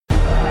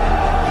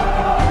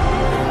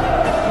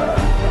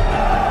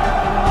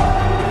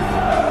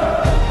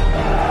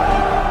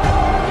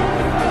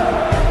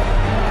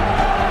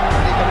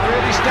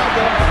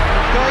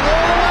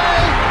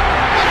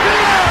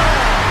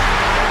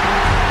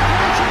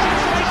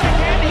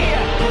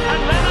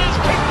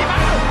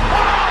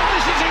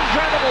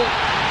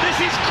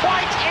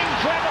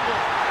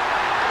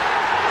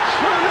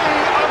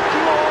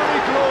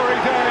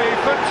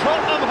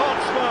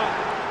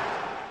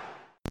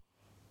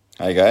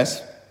Hi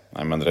guys,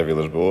 I'm André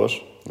Villas-Boas,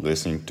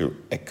 listening to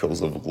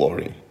Echoes of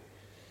Glory.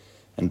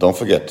 And don't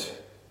forget,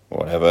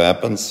 whatever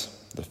happens,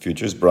 the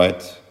future's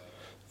bright,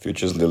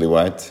 future's lily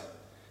white.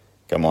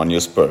 Come on, you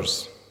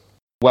Spurs.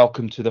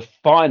 Welcome to the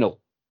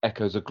final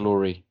Echoes of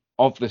Glory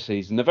of the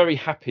season, the very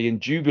happy and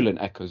jubilant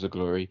Echoes of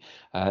Glory.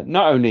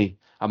 Not only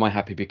am I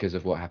happy because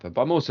of what happened,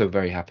 but I'm also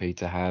very happy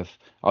to have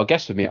our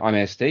guest with me. I'm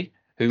SD.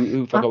 Who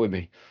have I got with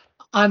me?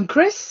 I'm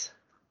Chris.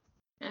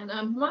 And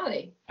I'm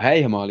Marley.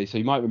 Hey, Hamali. So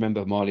you might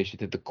remember Marley. She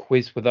did the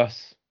quiz with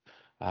us.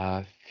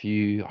 I can't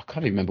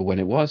even remember when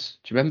it was.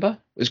 Do you remember?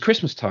 It was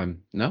Christmas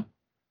time, no?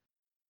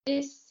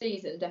 This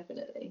season,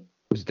 definitely.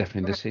 It was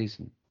definitely this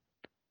season.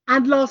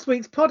 And last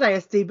week's pod,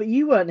 ASD, but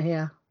you weren't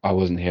here. I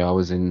wasn't here. I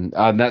was in,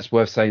 and that's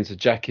worth saying. So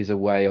Jack is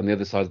away on the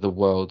other side of the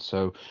world.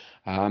 So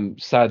I'm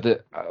sad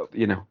that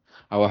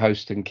our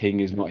host and king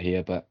is not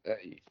here, but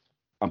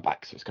I'm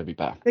back, so it's going to be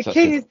better. The So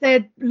king is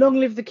dead. Long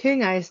live the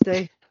king,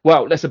 ASD.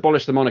 Well, let's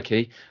abolish the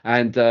monarchy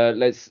and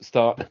let's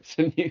start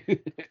some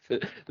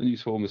new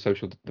form of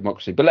social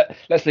democracy. But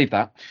let's leave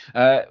that.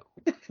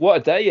 What a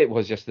day it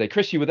was yesterday.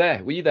 Chris, you were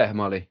there. Were you there,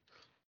 Hamali?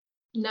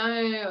 No,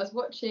 I was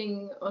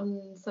watching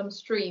on some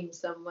stream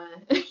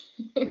somewhere.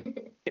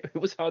 It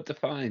was hard to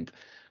find.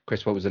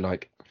 Chris, what was it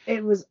like?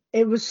 It was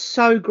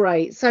so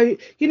great. So,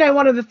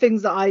 one of the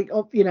things that I,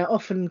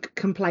 often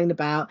complain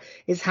about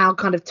is how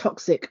kind of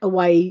toxic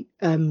away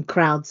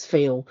crowds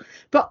feel.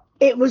 But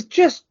it was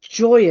just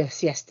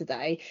joyous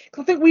yesterday.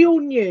 I think we all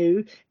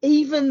knew,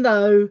 even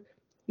though,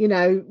 we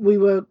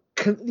were,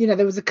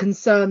 there was a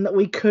concern that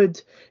we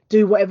could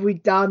do whatever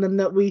we'd done, and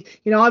that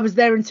I was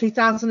there in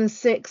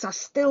 2006. I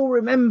still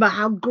remember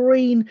how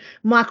green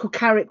Michael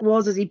Carrick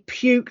was as he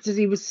puked as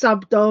he was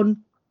subbed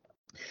on.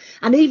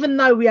 And even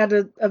though we had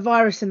a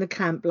virus in the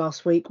camp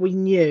last week, we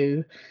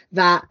knew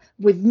that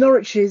with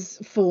Norwich's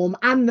form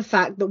and the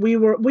fact that we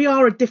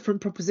are a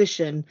different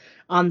proposition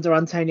under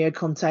Antonio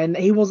Conte, and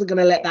he wasn't going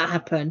to let that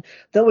happen,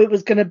 that it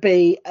was going to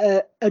be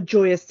a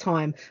joyous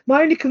time.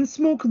 My only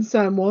small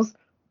concern was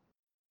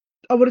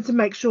I wanted to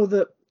make sure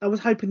that I was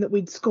hoping that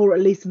we'd score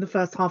at least in the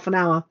first half an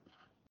hour,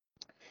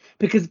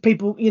 because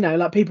people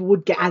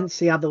would get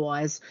antsy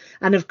otherwise.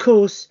 And of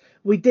course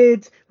we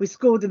did. We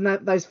scored in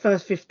those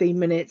first 15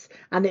 minutes,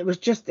 and it was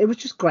just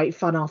great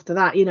fun after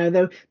that.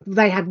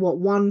 They had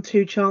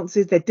 1-2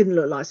 chances. They didn't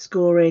look like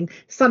scoring.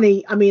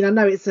 Sonny, I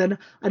know it's an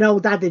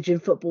old adage in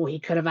football, he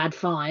could have had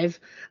 5,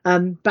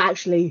 but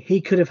actually he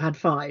could have had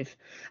 5.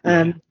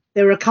 There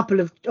were a couple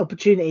of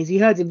opportunities. You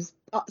heard him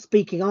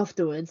speaking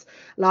afterwards,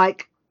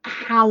 like,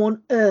 how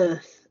on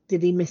earth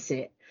did he miss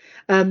it?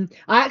 I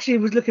actually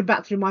was looking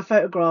back through my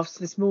photographs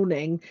this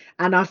morning,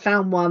 and I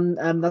found one,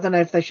 I don't know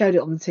if they showed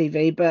it on the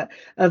TV, but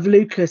of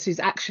Lucas, who's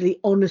actually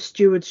on a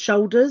steward's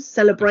shoulders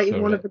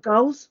celebrating one of the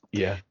goals.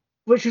 Yeah.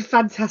 Which was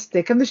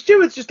fantastic. And the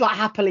steward's just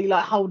happily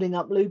holding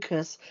up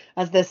Lucas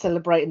as they're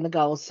celebrating the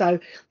goals. So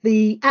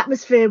the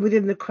atmosphere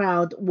within the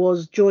crowd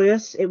was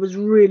joyous. It was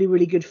really,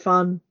 really good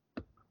fun.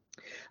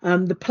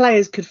 The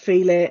players could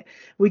feel it.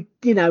 We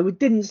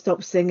didn't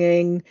stop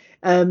singing.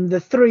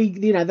 The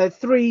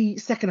 3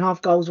 second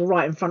half goals were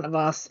right in front of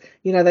us.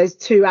 Those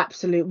 2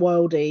 absolute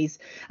worldies.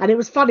 And it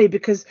was funny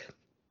because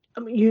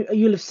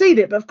you'll have seen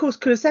it, but of course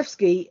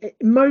Kulusevski,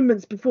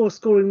 moments before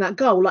scoring that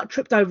goal,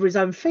 tripped over his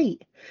own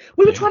feet.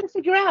 We were trying to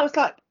figure out. It's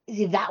like, is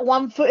he that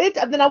one-footed?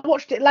 And then I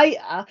watched it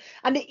later,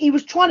 and he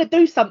was trying to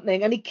do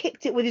something, and he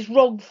kicked it with his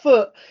wrong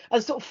foot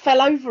and sort of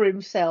fell over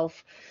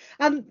himself.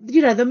 And,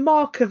 the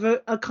mark of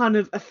a kind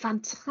of a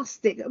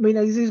fantastic,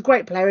 he's a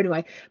great player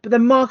anyway, but the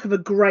mark of a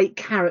great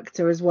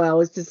character as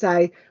well is to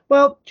say,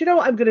 well, do you know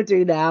what I'm going to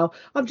do now?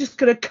 I'm just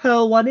going to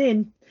curl one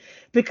in,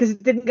 because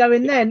it didn't go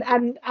in then.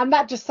 And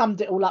that just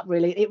summed it all up,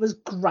 really. It was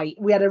great.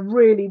 We had a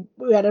really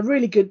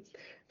good,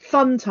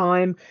 fun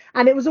time.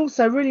 And it was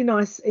also really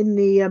nice in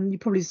the, you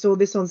probably saw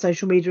this on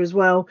social media as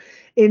well,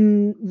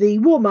 in the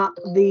warm-up,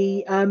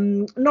 the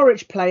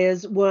Norwich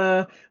players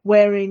were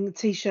wearing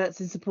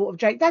T-shirts in support of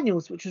Jake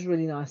Daniels, which was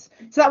really nice.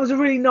 So that was a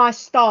really nice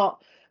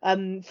start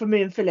for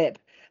me and Philip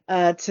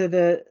to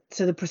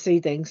the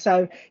proceeding.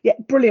 So yeah,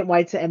 brilliant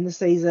way to end the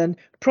season.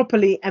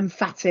 Properly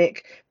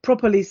emphatic,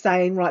 properly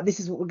saying, right, this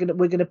is what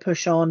we're gonna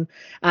push on.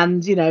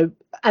 And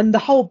and the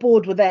whole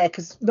board were there,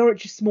 because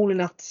Norwich is small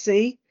enough to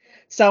see.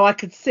 So I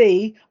could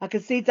see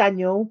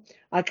Daniel,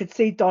 I could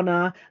see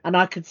Donna, and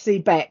I could see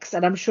Bex,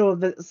 and I'm sure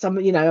that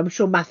I'm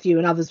sure Matthew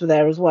and others were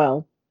there as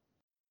well.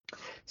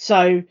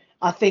 So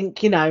I think,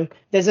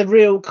 there's a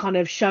real kind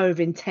of show of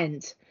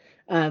intent,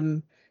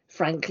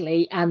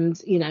 frankly, and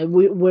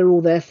we're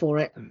all there for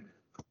it.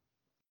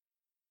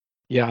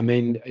 Yeah,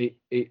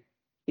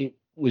 it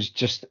was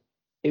just,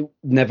 it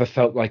never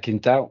felt like in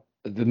doubt.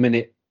 The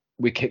minute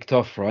we kicked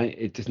off, right,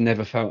 it just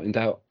never felt in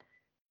doubt.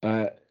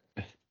 There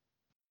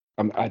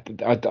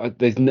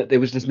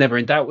was just never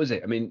in doubt, was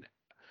it?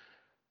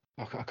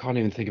 I can't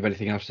even think of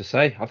anything else to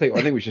say. I think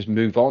we just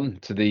move on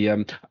to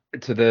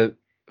the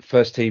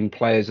first team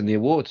players and the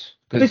awards.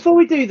 Before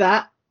we do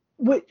that,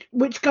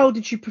 which goal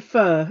did you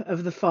prefer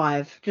of the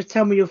 5? Just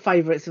tell me your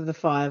favourites of the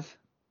 5.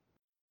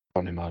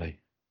 On him, Marley.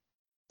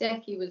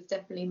 Decky was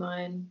definitely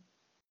mine.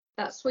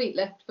 that sweet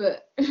left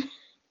foot.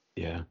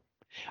 Yeah.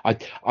 I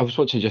was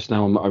watching just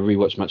now. I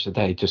rewatched Match of the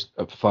Day just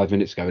 5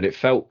 minutes ago, and it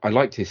felt I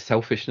liked his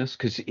selfishness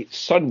because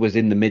Son was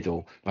in the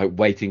middle, like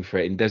waiting for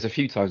it. And there's a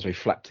few times where he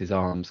flapped his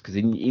arms because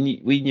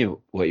we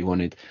knew what he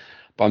wanted.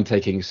 But I'm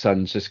taking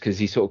Son just because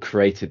he sort of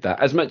created that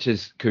as much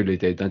as Kulu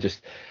did.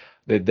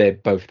 They're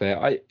both there.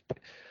 I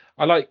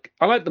like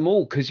them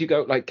all because you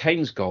go like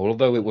Kane's goal,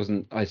 although it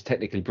wasn't as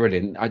technically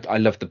brilliant. I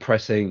love the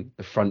pressing,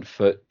 the front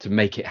foot to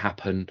make it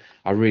happen.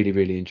 I really,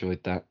 really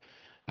enjoyed that.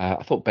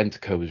 I thought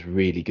Bentancur was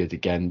really good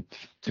again.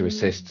 2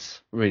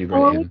 assists, really Oh, I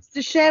rate him. wanted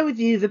to share with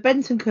you the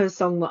Bentancur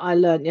song that I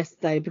learnt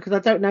yesterday because I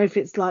don't know if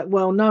it's like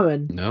well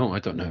known. No, I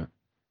don't know.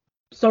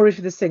 Sorry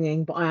for the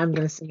singing, but I am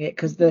going to sing it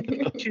because the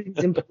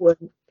tune's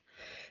important.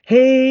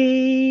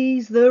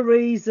 He's the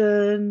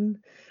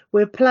reason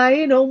we're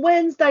playing on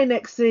Wednesday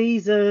next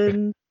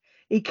season.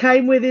 He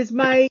came with his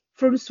mate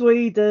from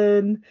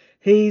Sweden.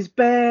 He's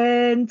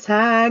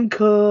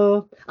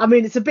Bentancur. I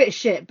mean, it's a bit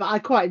shit, but I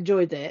quite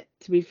enjoyed it,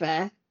 to be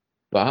fair.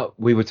 But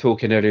we were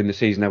talking earlier in the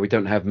season. Now we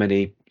don't have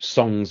many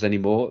songs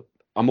anymore.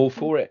 I'm all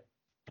for it.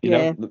 You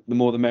Yeah. know, the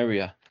more the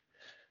merrier.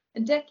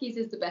 And Decky's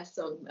is the best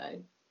song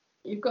though.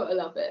 You've got to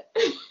love it.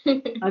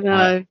 I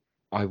know.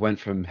 I went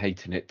from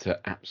hating it to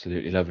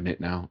absolutely loving it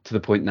now, to the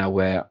point now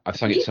where I've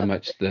sung it so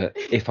much that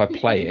if I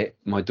play it,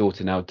 my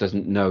daughter now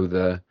doesn't know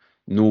the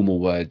normal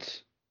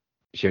words.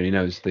 She only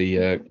knows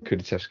the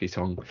Kulusevski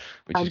song,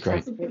 which is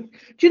great. Fantastic.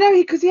 Do you know,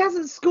 because he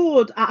hasn't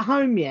scored at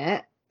home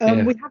yet,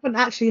 Yeah. we haven't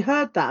actually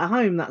heard that at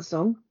home, that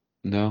song.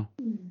 No,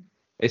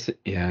 that's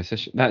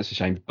a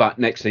shame. But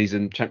next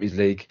season, Champions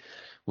League,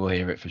 we'll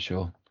hear it for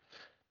sure.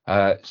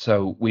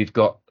 So we've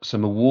got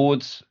some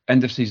awards,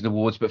 end of season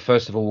awards. But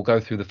first of all, we'll go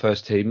through the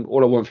first team.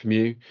 All I want from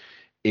you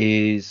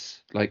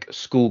is like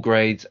school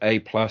grades, A+,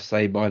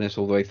 A-,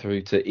 all the way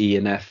through to E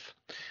and F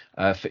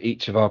for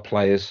each of our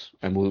players,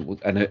 and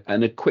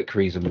and a quick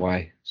reason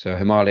why. So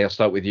Himali, I'll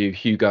start with you.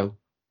 Hugo.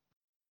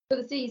 For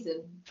the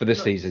season. For this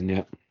Not- season,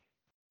 yeah.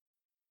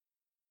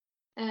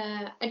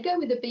 I'd go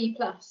with a B+.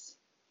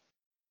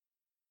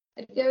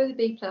 I'd go with a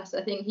B+.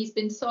 I think he's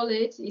been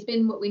solid. He's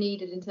been what we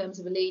needed in terms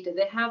of a leader.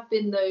 There have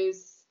been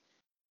those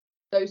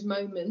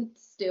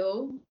moments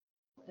still,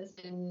 as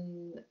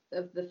in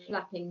of the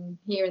flapping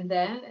here and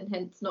there, and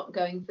hence not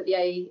going for the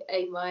A-,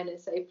 A+,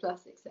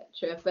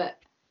 etc. But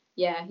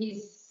yeah,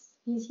 he's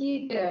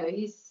Hugo.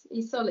 He's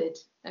solid.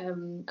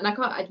 And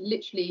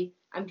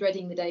I'm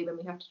dreading the day when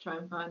we have to try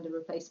and find a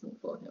replacement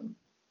for him.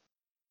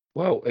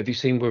 Well, have you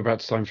seen we're about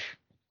to sign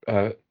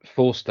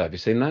Forster? Have you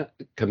seen that?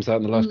 It comes out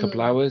in the last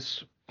couple of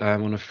hours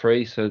on a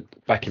free, so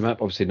back him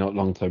up. Obviously not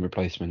long-term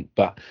replacement,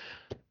 but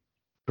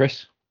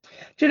Chris?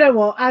 Do you know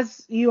what?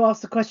 As you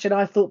asked the question,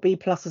 I thought B+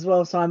 as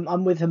well, so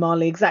I'm with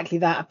Himali. Exactly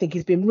that. I think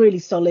he's been really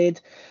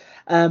solid.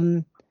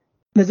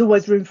 There's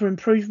always room for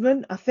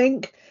improvement, I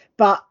think,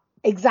 but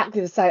exactly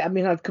the same. I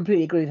mean, I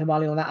completely agree with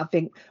Himali on that. I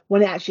think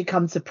when it actually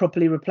comes to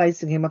properly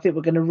replacing him, I think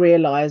we're going to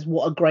realise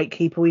what a great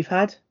keeper we've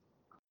had.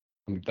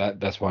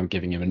 That's why I'm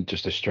giving him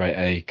just a straight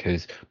A,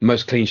 because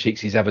most clean sheets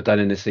he's ever done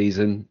in a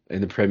season in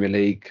the Premier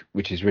League,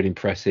 which is really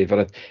impressive.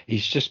 And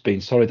he's just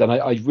been solid. And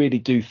I really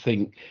do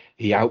think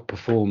he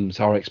outperforms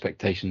our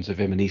expectations of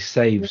him. And he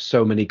saves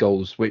so many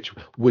goals, which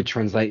would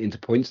translate into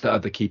points that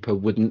other keeper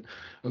wouldn't,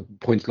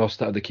 points lost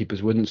that other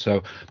keepers wouldn't.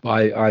 So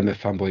I'm a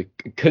fanboy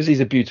because he's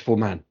a beautiful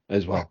man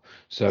as well.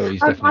 So he's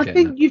definitely I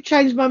getting think you've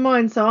changed my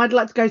mind. So I'd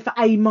like to go for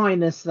A- though,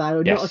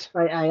 not a Yes.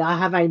 straight A. I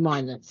have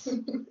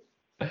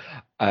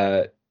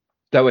A-.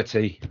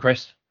 Doherty,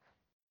 Chris?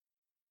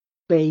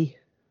 B.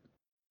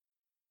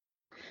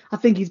 I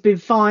think he's been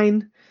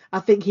fine. I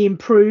think he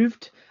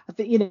improved. I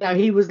think,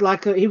 he was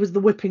he was the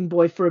whipping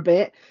boy for a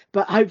bit,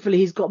 but hopefully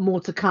he's got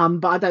more to come.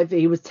 But I don't think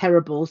he was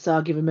terrible, so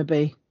I'll give him a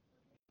B.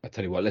 I'll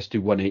tell you what, let's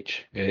do one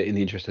each in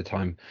the interest of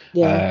time.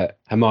 Yeah.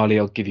 Himali,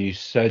 I'll give you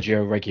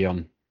Sergio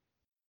Reguilon.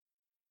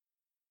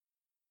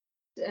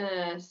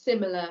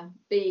 Similar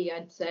B,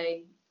 I'd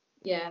say.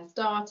 Yeah,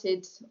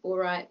 started all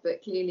right,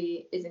 but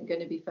clearly isn't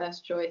going to be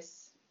first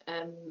choice.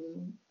 I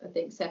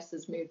think Cess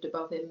has moved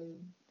above him.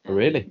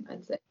 Really?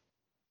 I'd say.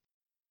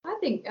 I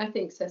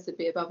think Cess would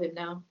be above him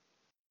now.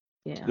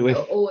 Yeah.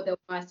 Or they'll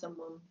buy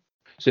someone.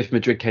 So if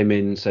Madrid came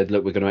in and said,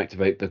 look, we're going to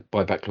activate the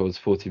buyback clause,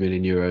 40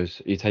 million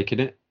euros, are you taking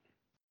it?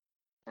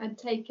 I'd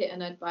take it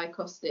and I'd buy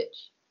Kostic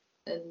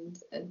and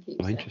keep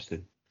Oh, Cess.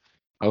 interesting.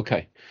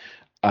 Okay.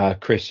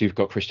 Chris, you've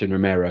got Christian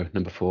Romero,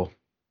 number 4.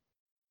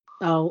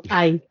 Oh,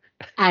 A.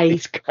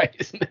 He's great,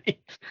 isn't he?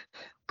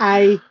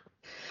 A.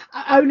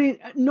 Only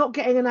not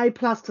getting an A+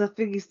 because I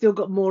think he's still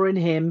got more in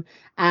him,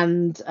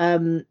 and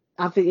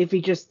I think if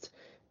he just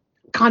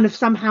kind of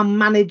somehow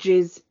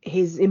manages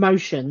his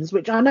emotions,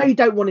 which I know you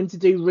don't want him to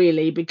do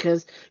really,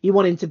 because you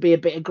want him to be a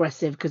bit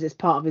aggressive because it's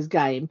part of his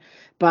game.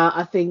 But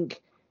I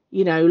think,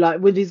 like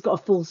when he's got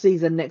a full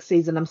season next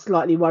season, I'm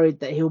slightly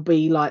worried that he'll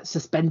be like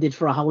suspended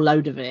for a whole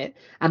load of it,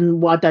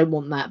 and I don't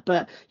want that.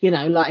 But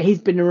like he's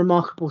been a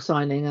remarkable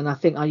signing, and I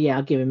think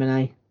I'll give him an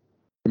A.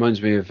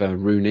 Reminds me of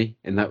Rooney,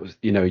 and that was,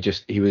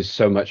 he was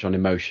so much on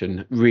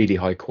emotion, really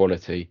high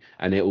quality,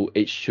 and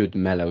it should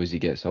mellow as he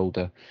gets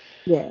older.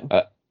 Yeah.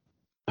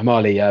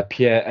 Amali,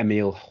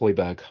 Pierre-Emile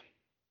Højbjerg.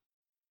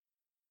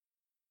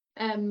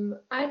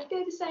 I'd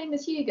go the same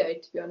as Hugo,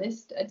 to be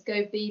honest. I'd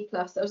go B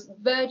plus. I was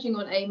verging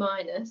on A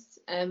minus,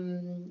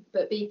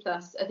 but B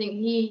plus. I think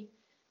he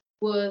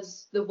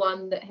was the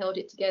one that held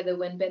it together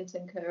when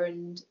Bentancur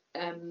and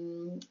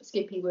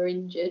Skippy were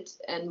injured,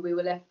 and we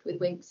were left with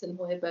Winks and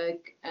Højbjerg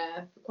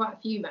for quite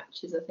a few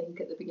matches, I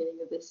think, at the beginning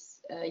of this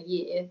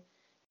year.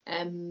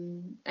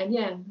 And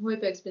yeah,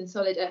 Højbjerg's been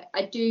solid.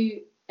 I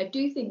do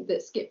think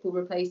that Skip will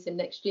replace him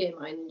next year,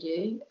 mind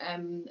you,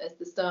 as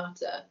the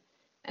starter.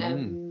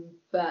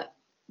 But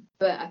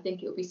I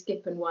think it'll be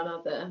Skip and one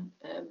other.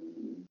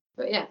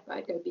 But yeah,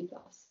 I'd go B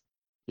plus.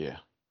 Yeah.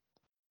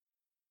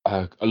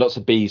 Lots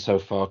of B's so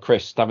far.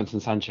 Chris,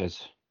 Davinson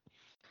Sanchez.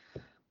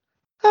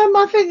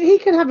 I think he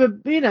can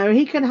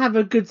have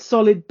a good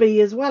solid B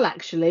as well,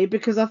 actually,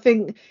 because I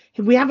think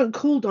we haven't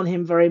called on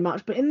him very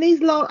much. But in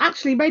these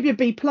actually maybe a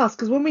B plus,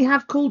 because when we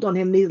have called on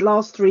him these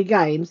last 3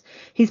 games,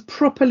 he's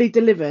properly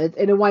delivered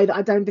in a way that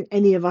I don't think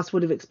any of us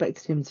would have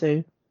expected him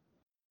to.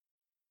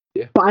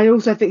 Yeah. But I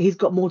also think he's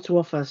got more to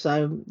offer,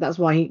 so that's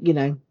why he,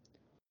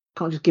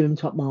 can't just give him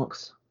top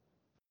marks.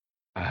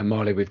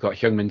 Marley, we've got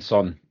Heung-min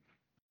Son.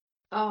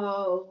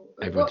 Oh,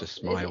 everyone just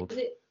smiled.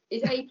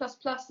 Is A plus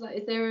plus? Like,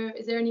 is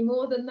there any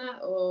more than that,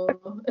 or?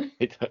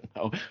 I don't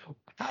know.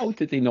 How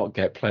did he not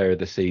get Player of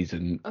the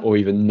Season or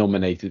even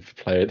nominated for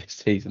Player of the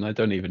Season? I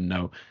don't even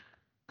know.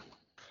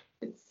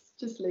 It's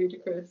just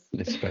ludicrous.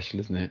 It's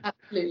special, isn't it?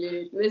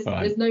 Absolutely.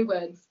 There's no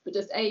words, but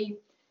just A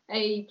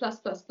plus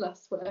plus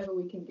plus, whatever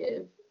we can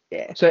give.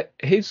 Yeah. So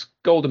his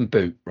golden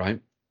boot, right?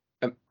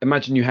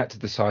 Imagine you had to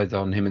decide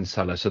on him and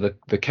Salah. So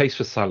the case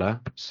for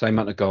Salah, same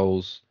amount of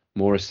goals,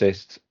 more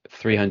assists,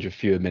 300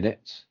 fewer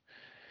minutes.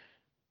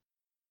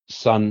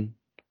 Son,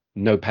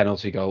 no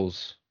penalty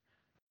goals.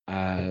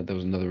 There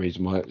was another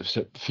reason why.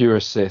 So fewer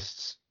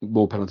assists,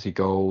 more penalty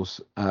goals.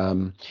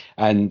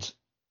 And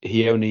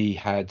he only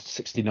had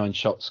 69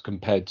 shots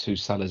compared to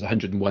Salah's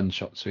 101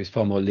 shots. So he's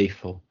far more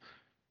lethal.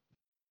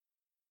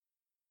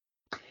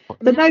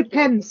 The no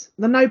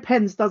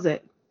pens does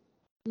it.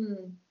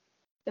 And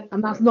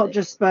that's not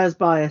just Spurs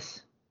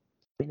bias.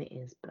 I mean, it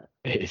is, but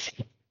it is.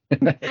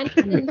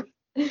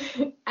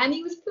 and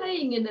he was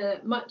playing in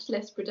a much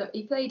less productive.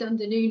 He played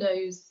under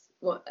Nuno's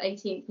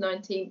 18th,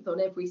 19th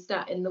on every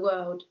stat in the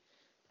world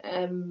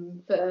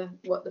for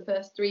the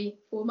first 3-4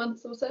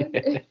 months or so.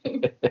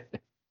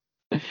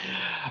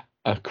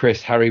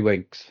 Chris, Harry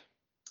Winks.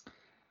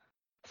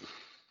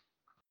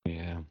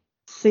 Yeah.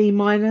 C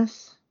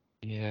minus.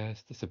 Yeah,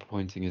 it's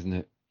disappointing, isn't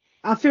it?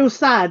 I feel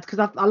sad because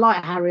I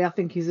like Harry. I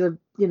think he's a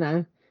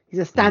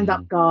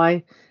stand-up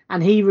guy,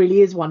 and he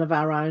really is one of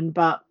our own.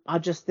 But I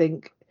just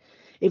think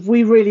if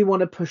we really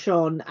want to push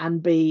on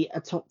and be a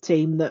top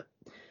team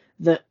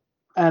that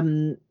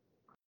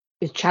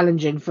is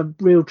challenging for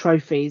real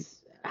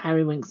trophies,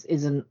 Harry Winks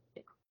isn't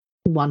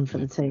one for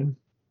the team.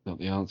 Not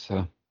the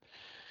answer.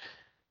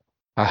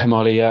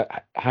 Molly,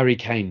 Harry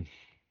Kane.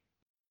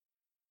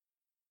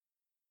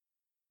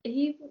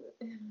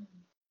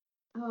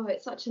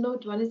 It's such an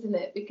odd one, isn't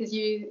it? Because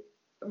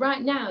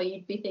right now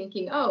you'd be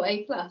thinking,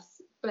 A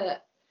plus,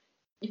 but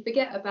you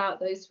forget about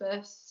those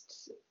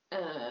first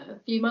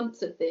few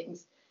months of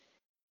things.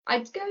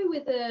 I'd go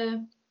with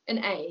an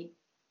A.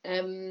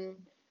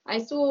 I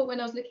saw when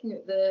I was looking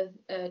at the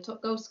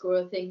top goal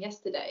scorer thing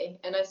yesterday,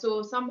 and I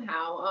saw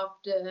somehow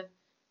after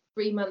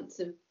 3 months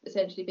of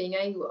essentially being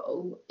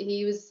AWOL,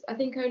 he was, I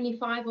think, only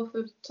 5 off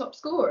of top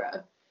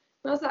scorer.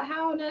 And I was like,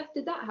 how on earth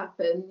did that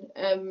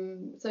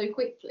happen so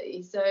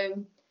quickly?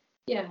 So,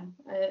 yeah,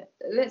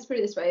 let's put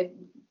it this way.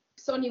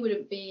 Sonny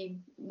wouldn't be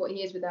what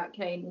he is without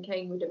Kane, and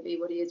Kane wouldn't be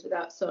what he is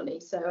without Sonny.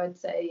 So I'd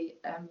say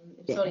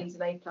if Sonny's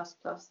an A++,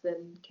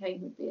 then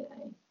Kane would be an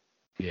A.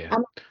 Yeah.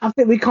 I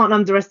think we can't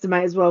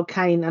underestimate as well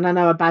Kane, and I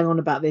know I bang on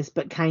about this,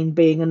 but Kane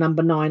being a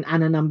number 9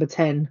 and a number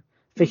 10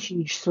 for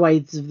huge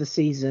swathes of the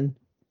season.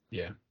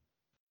 Yeah.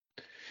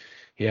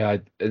 Yeah,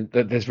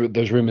 there's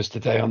rumours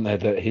today, aren't there,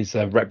 that his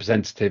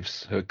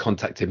representatives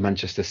contacted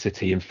Manchester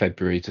City in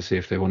February to see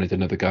if they wanted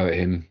another go at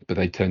him, but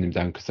they turned him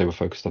down because they were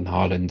focused on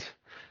Haaland.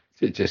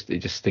 It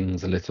just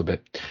stings a little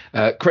bit.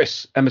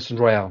 Chris, Emerson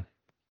Royale.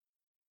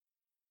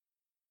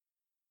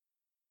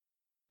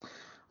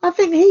 I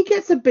think he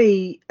gets a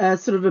B,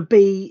 sort of a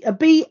B,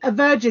 a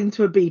verging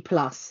to a B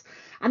plus.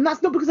 And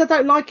that's not because I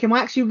don't like him.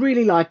 I actually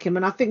really like him,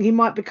 and I think he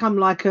might become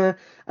like a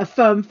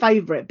firm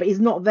favourite, but he's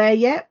not there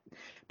yet.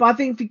 But I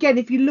think, again,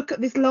 if you look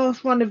at this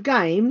last run of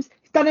games,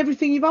 he's done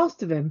everything you've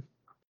asked of him.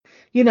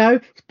 He's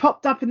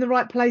popped up in the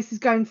right places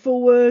going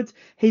forward.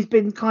 He's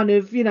been kind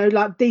of,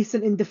 like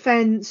decent in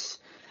defence.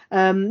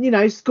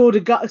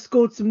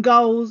 Scored some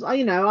goals.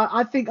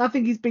 I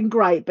think he's been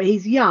great, but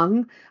he's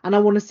young, and I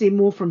want to see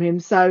more from him.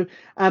 So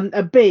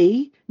a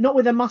B, not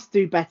with a must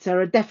do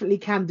better, a definitely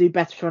can do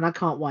better, and I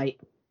can't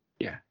wait.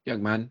 Yeah,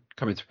 young man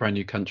coming to a brand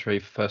new country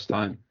for first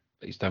time.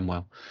 He's done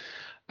well.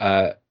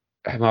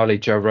 Hamali,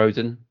 Joe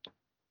Rodon.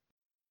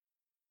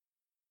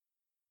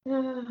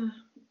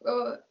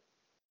 Well,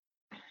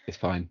 It's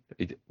fine.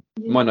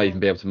 Might not yeah. even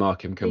be able to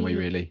mark him, can we? See,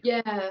 Really?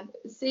 Yeah.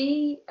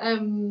 See,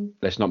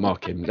 Let's not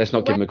mark him. Let's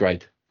not give him a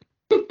grade.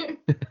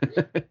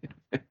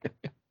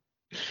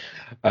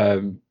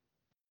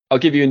 I'll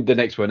give you the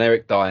next one,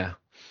 Eric Dyer.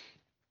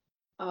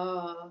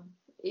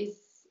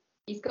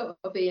 He's got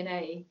to be an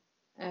A.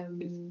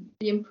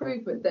 The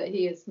improvement that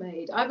he has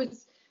made.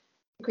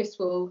 Chris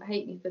will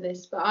hate me for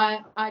this, but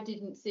I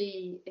didn't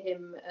see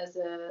him as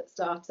a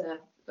starter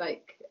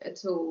like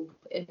at all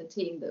in a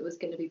team that was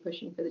going to be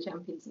pushing for the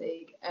Champions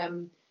League.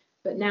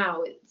 But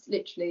now it's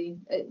literally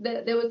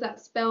there was that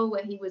spell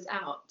where he was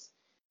out,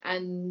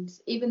 and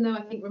even though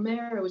I think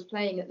Romero was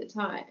playing at the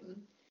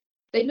time,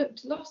 they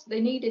looked lost.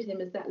 They needed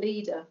him as that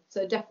leader.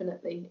 So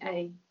definitely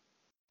A.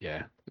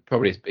 Yeah,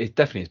 probably it's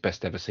definitely his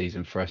best ever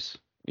season for us.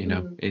 You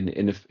know,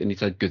 in he's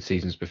had good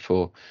seasons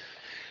before.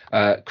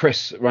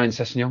 Chris, Ryan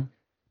Sessegnon.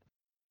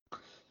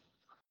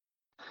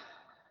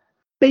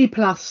 B+.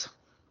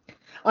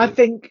 I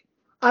think,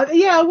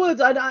 I would.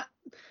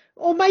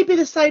 Or maybe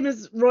the same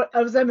as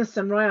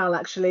Emerson Royale,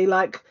 actually,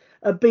 like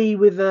a B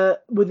with a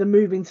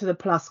moving to the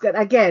plus.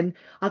 Again,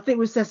 I think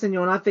with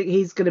Sessegnon, I think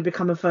he's going to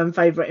become a firm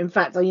favourite. In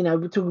fact,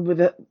 we're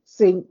talking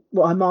seeing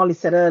what Hamali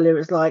said earlier.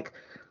 It's like,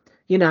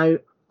 you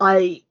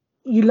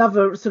love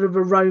a sort of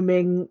a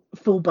roaming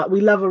fullback.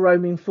 We love a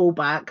roaming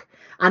fullback,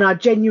 and I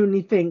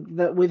genuinely think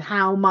that with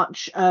how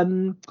much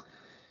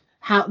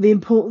how the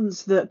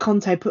importance that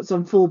Conte puts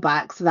on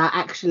fullbacks, that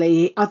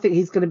actually I think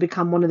he's going to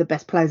become one of the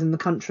best players in the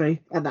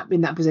country in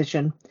that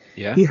position.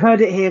 Yeah, you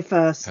heard it here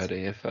first.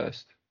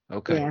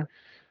 Okay. Yeah.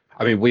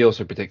 I mean, we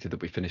also predicted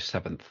that we finished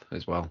 7th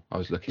as well. I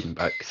was looking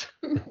back.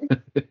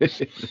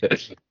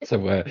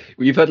 So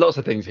you've heard lots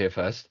of things here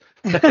first.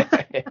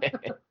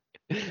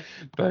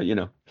 But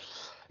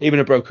even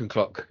a broken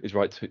clock is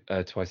right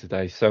twice a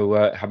day. So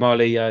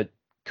Hamali,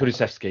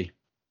 Kulusevski.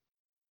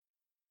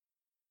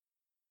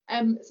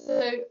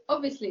 So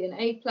obviously an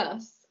A+.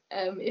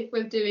 If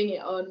we're doing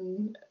it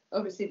on,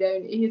 obviously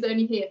he's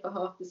only here for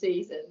half the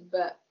season,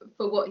 but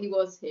for what he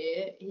was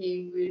here,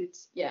 he would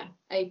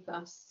A+.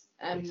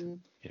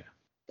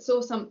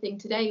 Saw something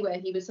today where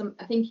he was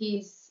I think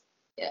he's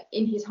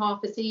in his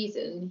half a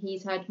season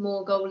he's had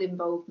more goal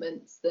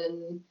involvements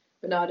than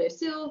Bernardo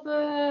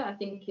Silva. I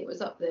think it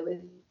was up there with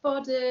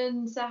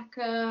Foden,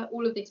 Saka,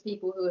 all of these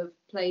people who have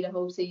played a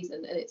whole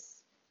season, and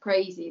it's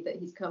crazy that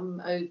he's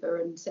come over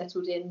and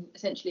settled in.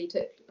 Essentially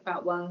took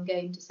about one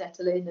game to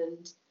settle in,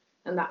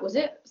 and that was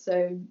it. So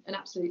an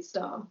absolute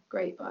star.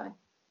 Great buy.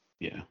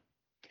 Yeah.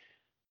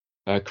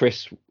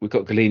 Chris, we've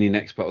got Galini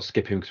next, but I'll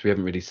skip him because we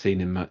haven't really seen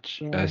him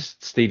much. Yeah.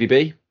 Stevie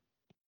B.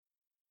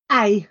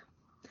 A.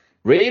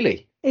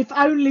 Really? If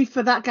only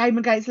for that game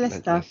against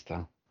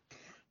Leicester.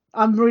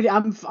 I'm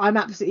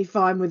absolutely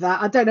fine with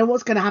that. I don't know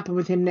what's going to happen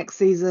with him next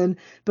season,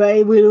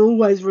 but we'll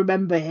always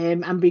remember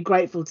him and be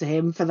grateful to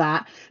him for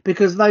that,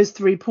 because those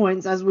 3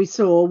 points, as we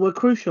saw, were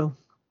crucial.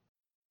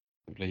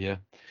 Yeah.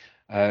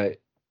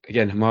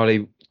 Again,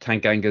 Hamali,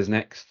 Tanganga's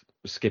next.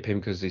 We'll skip him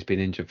because he's been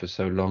injured for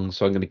so long.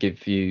 So I'm going to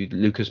give you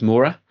Lucas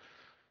Moura.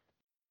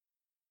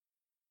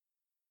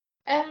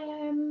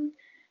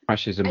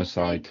 Crashism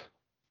aside.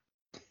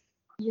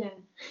 Yeah,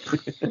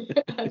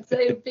 I'd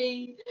say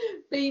B-.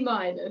 He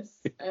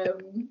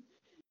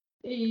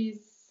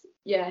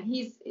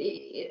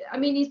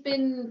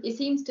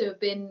seems to have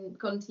been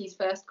Conte's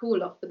first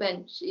call off the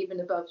bench, even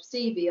above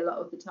Stevie a lot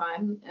of the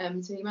time.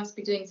 So he must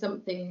be doing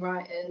something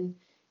right, and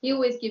he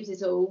always gives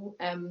his all.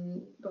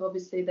 But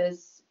obviously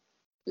there's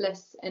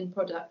less end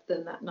product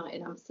than that night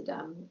in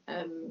Amsterdam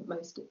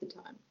most of the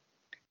time.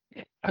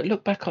 I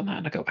look back on that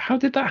and I go, how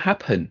did that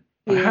happen?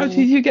 Yeah. How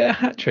did you get a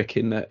hat trick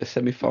in the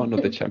semi-final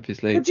of the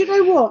Champions League? But do you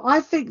know what? I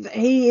think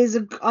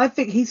that I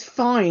think he's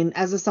fine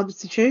as a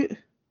substitute.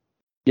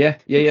 Yeah.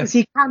 Because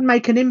he can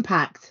make an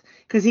impact.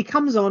 Because he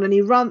comes on and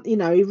he runs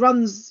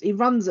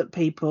at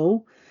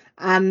people,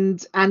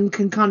 and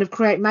can kind of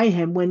create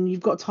mayhem when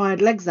you've got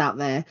tired legs out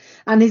there.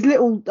 And his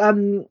little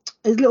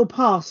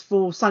pass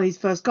for Sonny's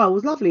first goal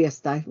was lovely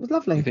yesterday. It was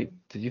lovely.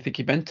 Did you think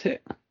he meant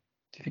it?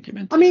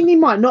 I mean, he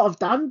might not have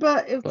done,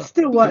 but it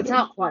still worked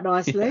out quite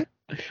nicely. Yeah.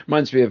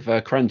 Reminds me of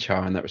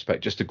Kranjčar in that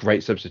respect. Just a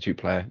great substitute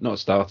player, not a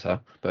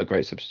starter, but a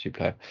great substitute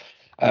player.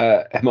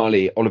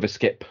 Hamali, Oliver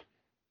Skipp.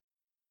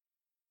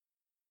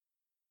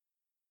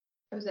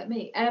 Was that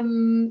me? I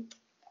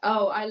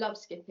love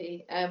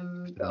Skippy.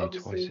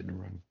 Twice in a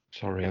row.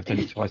 Sorry, I've done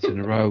it twice in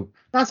a row.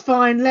 That's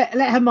fine. Let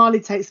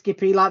Hamali take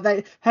Skippy.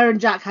 Like her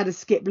and Jack had a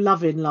Skip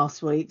loving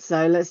last week,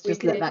 so let's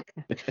just let that.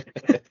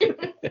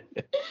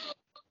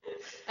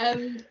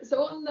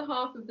 So on the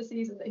half of the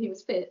season that he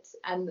was fit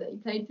and that he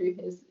played through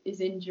his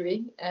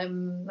injury,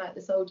 like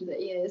the soldier that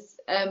he is,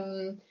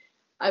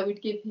 I would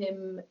give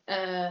him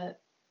a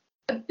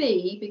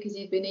B, because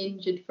he's been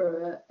injured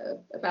for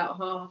about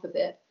half of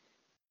it.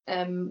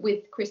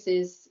 With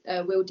Chris's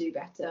will do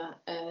better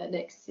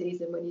next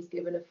season when he's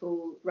given a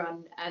full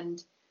run.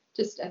 And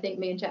just, I think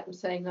me and Jack were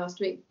saying last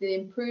week, the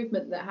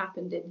improvement that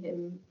happened in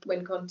him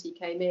when Conte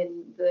came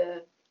in,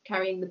 the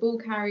ball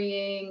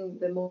carrying,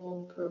 the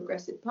more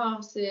progressive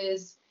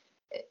passes,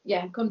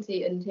 yeah,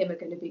 Conte and him are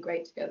going to be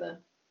great together.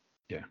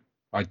 Yeah,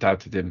 I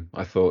doubted him.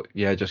 I thought,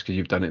 yeah, just because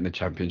you've done it in the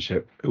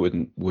Championship,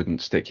 it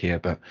wouldn't stick here.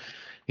 But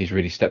he's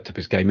really stepped up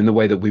his game in the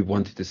way that we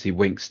wanted to see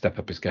Winks step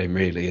up his game,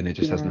 really, and it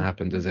just hasn't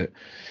happened, has it?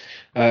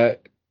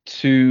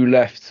 Two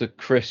left to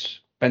Chris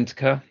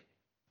Bentaker.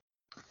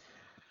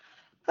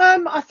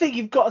 I think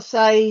you've got to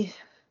say.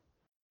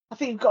 I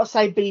think you've got to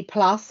say B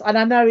plus, and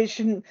I know it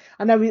shouldn't.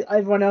 I know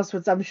everyone else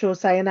would, I'm sure,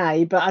 say an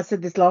A, but I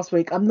said this last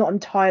week. I'm not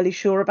entirely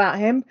sure about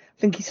him.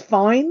 I think he's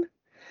fine.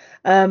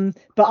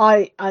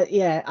 But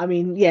yeah, I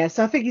mean, yeah.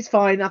 So I think he's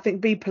fine. I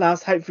think B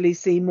plus. Hopefully,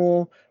 see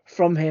more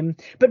from him.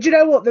 But do you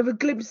know what? There were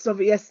glimpses of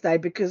it yesterday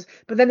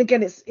but then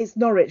again, it's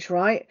Norwich,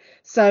 right?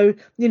 So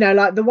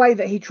like the way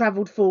that he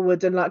travelled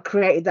forward and like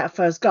created that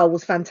first goal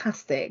was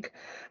fantastic.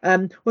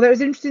 Well, it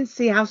was interesting to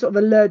see how sort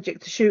of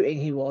allergic to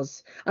shooting he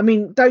was. I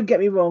mean, don't get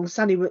me wrong,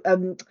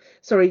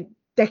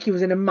 Decky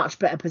was in a much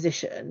better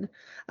position.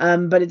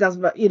 But it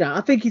doesn't. But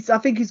I think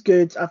he's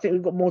good. I think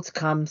we've got more to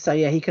come. So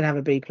yeah, he can have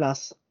a B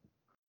plus.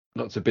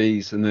 Lots of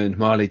B's, and then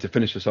Marley to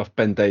finish us off.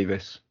 Ben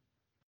Davies.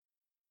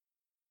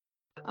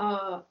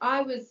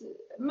 I was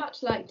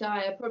much like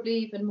Dyer, probably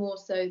even more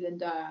so than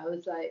Dyer. I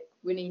was like,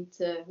 we need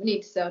to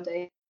sell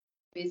Davies.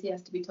 He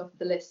has to be top of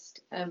the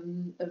list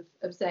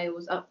of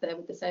sales, up there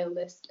with the sale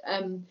list.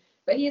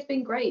 But he has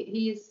been great.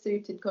 He has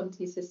suited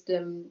Conte's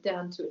system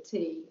down to a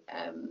T.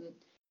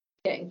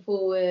 Getting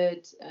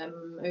forward,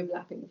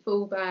 overlapping the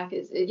fullback.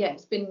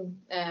 It's been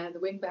the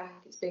wing back.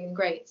 It's been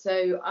great.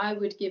 So I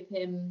would give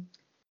him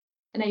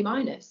an A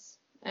minus.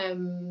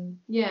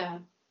 Yeah.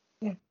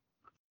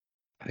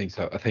 I think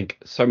so. I think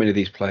so many of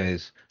these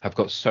players have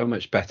got so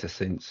much better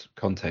since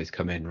Conte's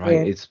come in, right?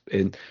 Yeah. It's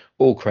in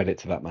all credit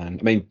to that man.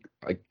 I mean,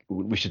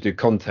 we should do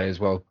Conte as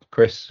well.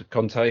 Chris,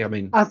 Conte, I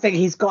mean. I think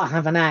he's got to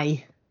have an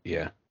A.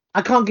 Yeah.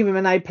 I can't give him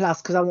an A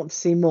plus because I want to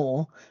see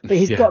more, but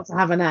he's got to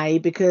have an A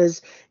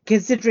because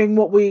considering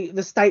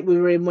the state we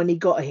were in when he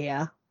got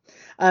here.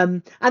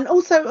 And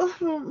also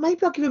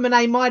maybe I'll give him an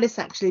A minus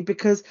actually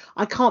because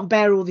I can't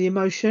bear all the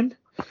emotion.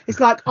 It's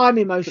like I'm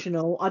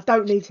emotional. I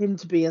don't need him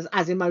to be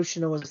as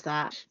emotional as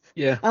that.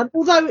 Yeah.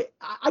 Although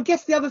I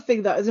guess the other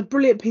thing that is a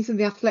brilliant piece in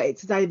the Athletic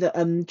today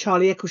that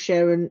Charlie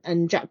Eccleshare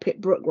and Jack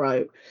Pitt-Brooke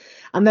wrote,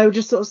 and they were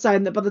just sort of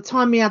saying that by the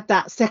time he had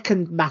that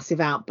second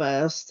massive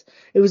outburst,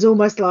 it was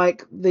almost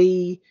like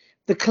the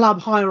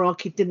club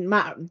hierarchy didn't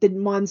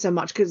mind so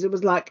much because it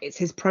was like it's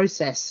his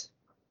process.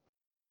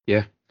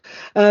 Yeah.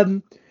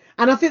 And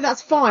I think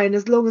that's fine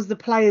as long as the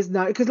players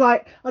know, because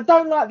like I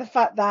don't like the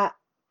fact that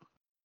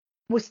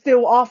we're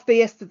still, after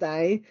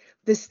yesterday,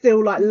 there's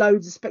still like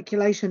loads of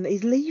speculation that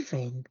he's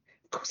leaving.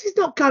 Of course he's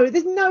not going.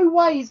 There's no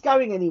way he's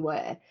going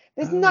anywhere.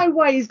 There's no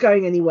way he's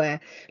going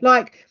anywhere.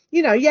 Like,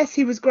 yes,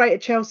 he was great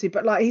at Chelsea,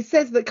 but like he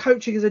says that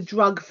coaching is a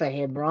drug for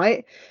him,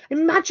 right?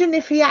 Imagine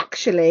if he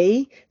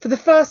actually, for the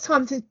first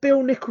time since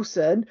Bill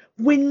Nicholson,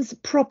 wins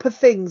proper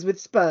things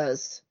with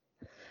Spurs.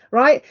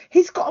 Right?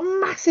 He's got a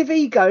massive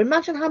ego.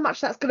 Imagine how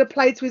much that's going to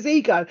play to his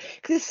ego,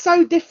 because it's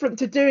so different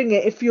to doing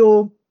it if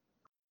you're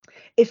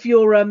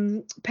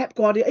Pep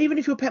Guardiola, even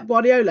if you're Pep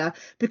Guardiola,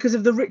 because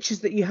of the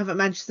riches that you have at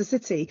Manchester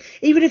City,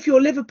 even if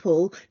you're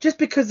Liverpool, just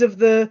because of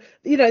the,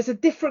 it's a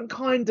different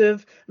kind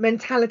of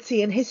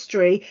mentality and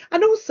history,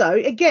 and also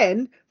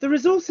again the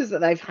resources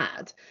that they've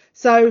had.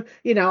 So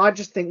I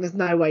just think there's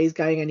no way he's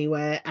going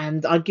anywhere,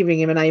 and I'm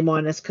giving him an A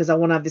minus because I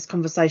want to have this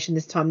conversation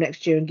this time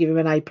next year and give him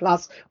an A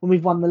plus when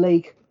we've won the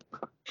league.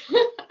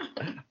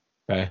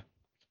 Okay.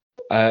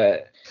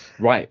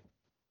 Right.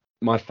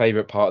 My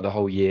favourite part of the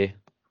whole year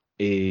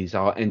is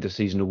our end of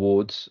season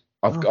awards.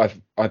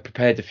 I've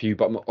prepared a few,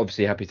 but I'm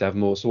obviously happy to have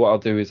more. So what I'll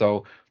do is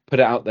I'll put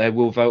it out there.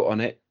 We'll vote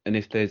on it, and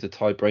if there's a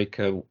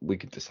tiebreaker, we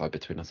can decide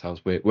between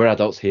ourselves. We're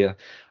adults here.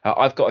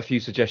 I've got a few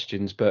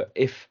suggestions, but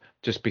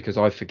just because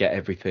I forget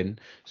everything.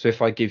 So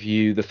if I give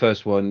you the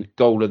first one,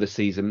 goal of the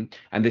season,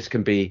 and this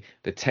can be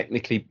the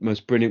technically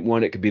most brilliant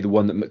one, it could be the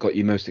one that got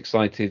you most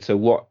excited. So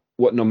what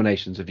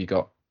nominations have you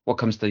got? What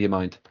comes to your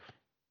mind?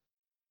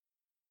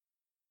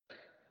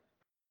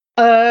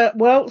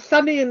 Well,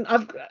 Sonny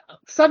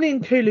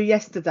and Kulu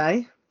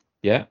yesterday.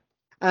 Yeah.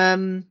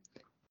 Sonny,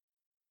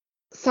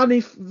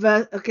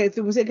 okay,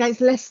 was it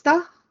against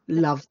Leicester?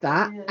 Loved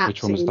that. Yeah.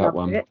 Which one was that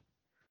one? It.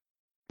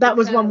 That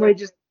was one where he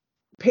just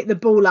picked the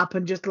ball up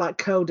and just like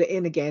curled it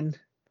in again.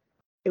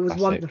 It was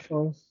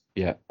wonderful.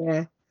 Yeah.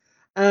 Yeah.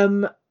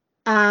 And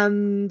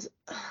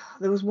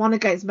there was one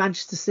against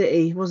Manchester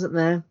City, wasn't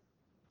there?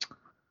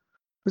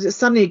 Was it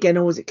Sonny again,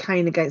 or was it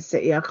Kane against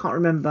City? I can't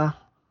remember.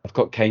 I've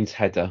got Kane's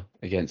header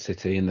against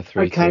City in the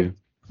 3-2. Okay,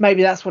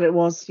 maybe that's what it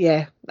was.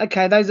 Yeah.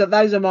 Okay, those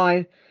are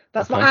mine.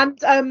 That's Okay.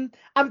 and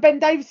Ben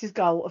Davies's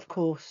goal, of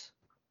course.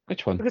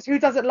 Which one? Because who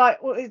doesn't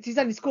like? Well, he's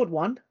only scored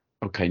one.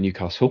 Okay,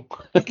 Newcastle.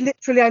 He's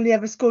literally only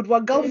ever scored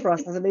one goal for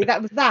us, hasn't he?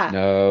 That was that.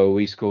 No,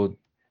 we scored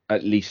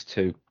at least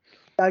 2.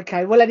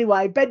 Okay. Well,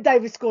 anyway, Ben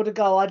Davies scored a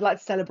goal. I'd like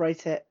to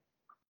celebrate it.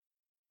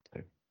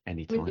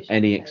 Anytime, British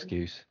any fan.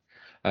 excuse.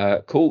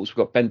 Cool. So we've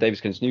got Ben Davies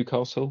against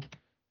Newcastle.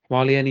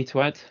 Marley, any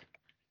to add?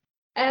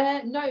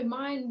 No,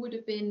 mine would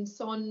have been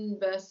Son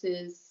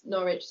versus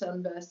Norwich,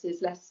 Son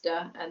versus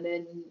Leicester, and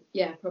then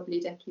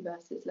probably Decky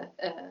versus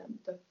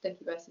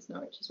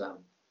Norwich as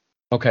well.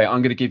 Okay,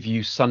 I'm going to give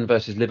you Sun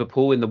versus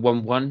Liverpool in the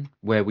 1-1,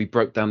 where we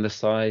broke down the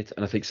side,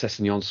 and I think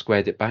Sessegnon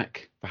squared it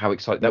back. For how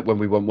excited that when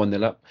we won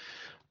 1-0 up.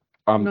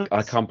 Nice.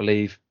 I can't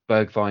believe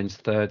Bergwijn's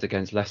third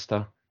against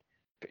Leicester.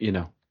 You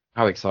know,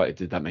 how excited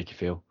did that make you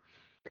feel?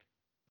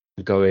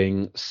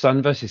 Going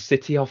Sun versus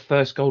City, our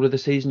first goal of the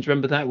season. Do you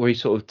remember that? Where he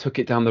sort of took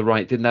it down the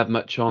right, didn't have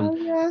much on, Oh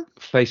yeah.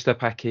 faced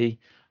up Aki,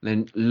 and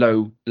then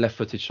low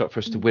left-footed shot for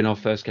us to win our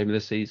first game of the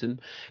season.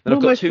 Then I've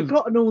I've got almost two.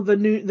 forgotten all the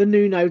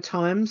Nuno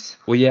times.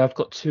 Well, yeah, I've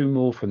got two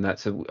more from that.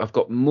 So I've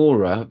got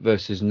Mora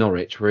versus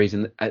Norwich, where he's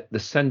at the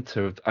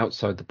centre of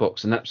outside the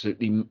box and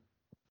absolutely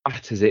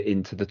batters it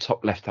into the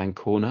top left-hand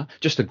corner.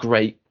 Just a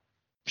great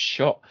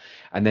shot.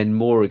 And then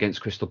Mora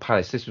against Crystal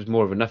Palace. This was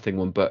more of a nothing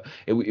one, but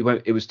it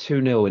was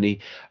 2-0, and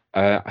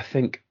I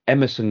think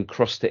Emerson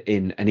crossed it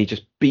in, and he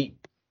just beat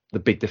the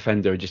big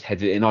defender and just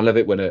headed it in. I love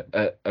it when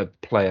a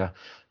player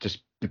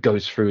just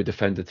goes through a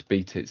defender to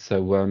beat it.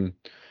 So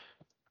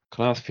can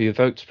I ask for your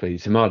votes,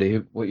 please?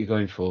 Imali, what are you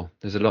going for?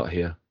 There's a lot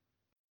here.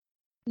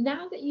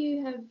 Now that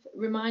you have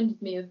reminded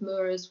me of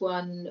Mora's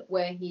one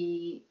where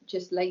he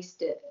just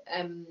laced it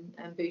and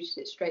booted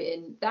it straight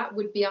in, that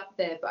would be up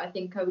there, but I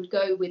think I would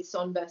go with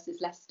Son versus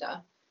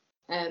Leicester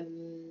as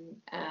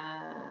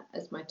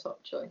my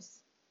top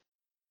choice.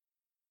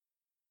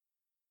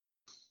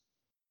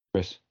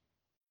 Chris?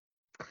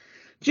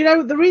 Do you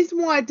know the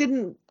reason why I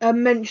didn't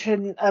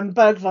mention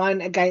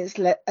Bergwijn against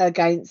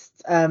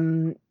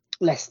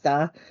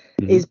Leicester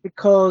is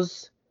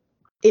because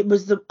it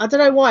was I don't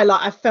know why,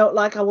 like I felt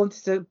like I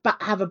wanted to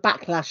have a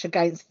backlash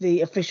against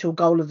the official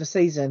goal of the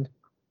season.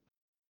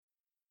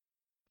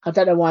 I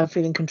don't know why I'm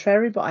feeling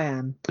contrary, but I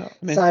am.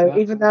 So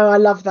even though I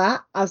love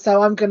that,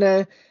 so I'm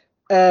gonna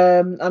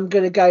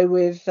go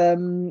with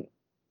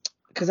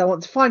because I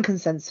want to find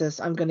consensus.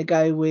 I'm gonna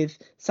go with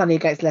Sonny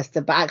against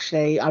Leicester, but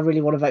actually I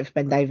really want to vote for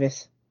Ben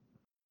Davies.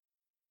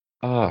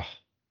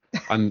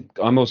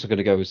 I'm also going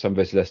to go with Sun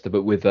versus Leicester,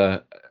 but with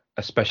a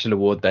special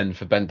award then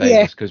for Ben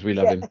Davies because we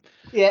love him.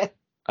 Yeah.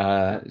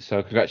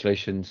 So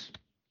congratulations,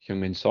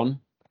 Heung-min Son.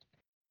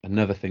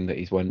 Another thing that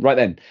he's won. Right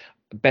then,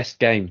 best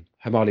game.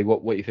 Hamali,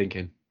 what are you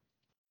thinking?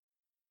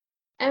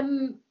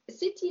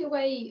 City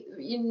away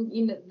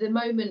in the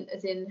moment,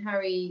 as in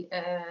Harry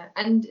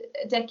and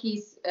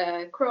Decky's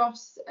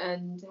cross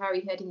and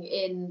Harry heading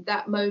in,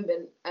 that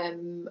moment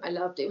I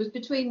loved. It was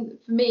between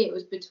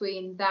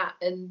that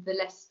and the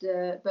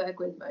Leicester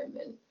Bergwijn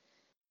moment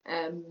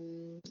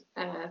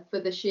for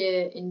the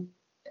sheer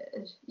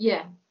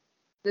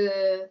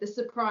the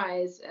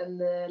surprise and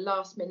the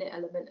last minute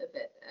element of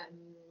it.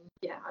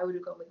 I would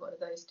have gone with one of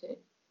those two.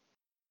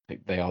 I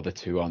think they are the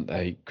two, aren't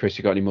they? Chris,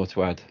 you got any more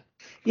to add?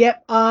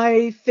 Yep,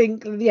 I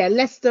think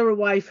Leicester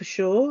away for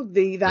sure.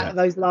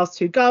 Those last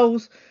two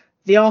goals,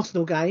 the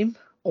Arsenal game,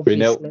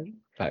 obviously,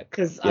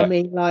 because I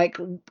mean, like,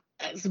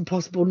 it's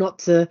impossible not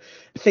to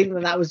think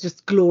that was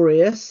just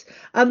glorious.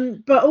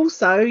 But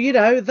also,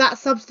 that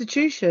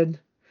substitution,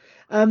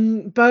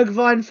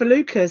 Bergwijn for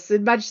Lucas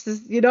in Manchester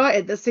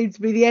United, that seemed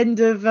to be the end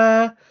of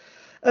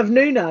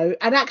Nuno.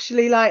 And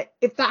actually, like,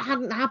 if that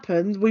hadn't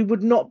happened, we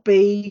would not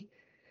be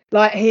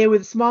like here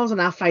with smiles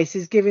on our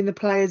faces, giving the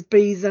players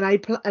B's and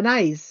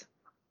A's.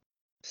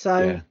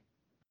 So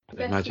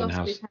imagine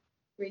how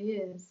 3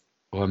 years.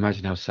 Well,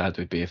 imagine how sad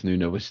we'd be if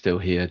Nuno was still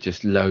here.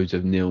 Just loads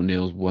of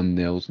 0-0s,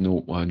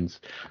 1-0s, 0-1s.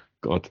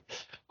 God,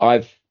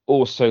 I've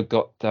also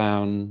got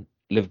down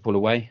Liverpool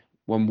away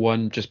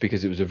 1-1, just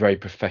because it was a very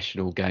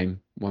professional game.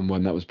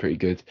 1-1, that was pretty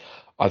good.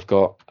 I've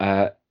got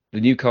the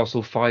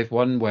Newcastle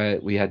 5-1, where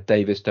we had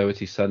Davis,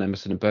 Doherty, Son,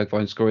 Emerson and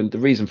Bergwijn scoring. The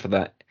reason for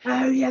that...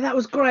 Oh, yeah, that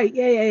was great.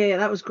 Yeah,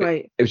 that was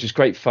great. It was just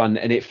great fun,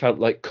 and it felt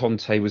like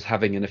Conte was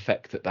having an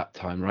effect at that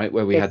time, right?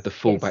 Where we had the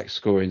fullback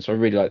scoring. So I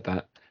really like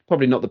that.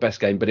 Probably not the best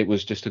game, but it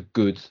was just a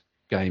good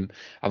game.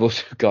 I've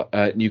also got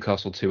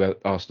Newcastle 2,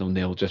 Arsenal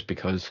 0, just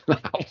because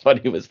how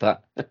funny was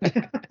that?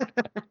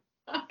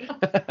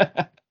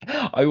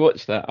 I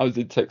watched that. I was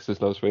in Texas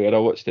last week and I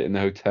watched it in the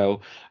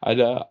hotel,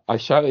 and I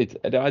shouted,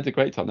 and I had a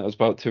great time. That was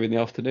about 2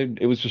 PM.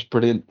 It was just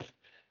brilliant.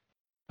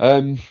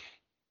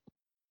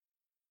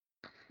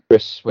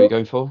 Chris, what are you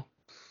going for?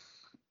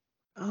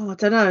 Oh, I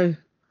don't know.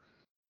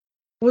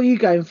 What are you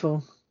going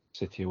for?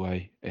 City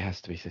away. It has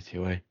to be City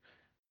away.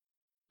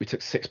 We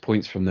took 6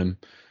 points from them,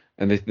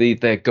 and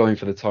they're going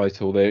for the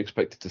title. They're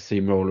expected to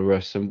steamroller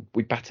us, and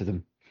we battered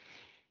them.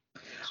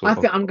 I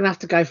think I'm going to have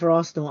to go for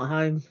Arsenal at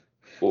home.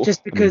 Oh,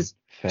 just because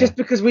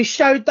we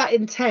showed that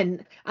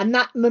intent, and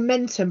that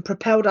momentum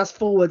propelled us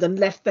forward and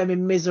left them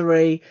in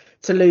misery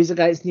to lose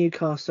against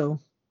Newcastle.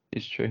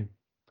 It's true.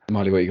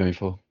 Marley, what are you going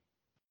for?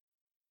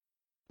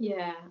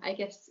 Yeah, I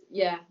guess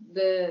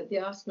the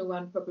Arsenal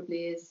one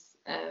probably is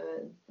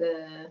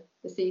the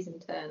season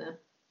turner.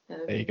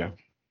 There you go.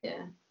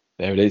 Yeah.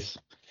 There it is.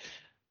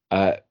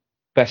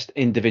 Best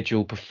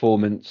individual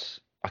performance.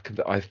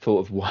 I thought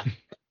of one,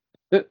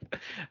 and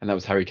that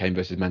was Harry Kane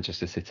versus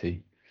Manchester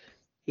City.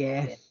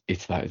 Yeah.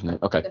 It's that, isn't it?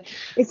 Okay.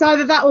 It's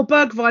either that or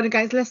Bergwijn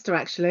against Leicester,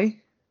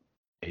 actually.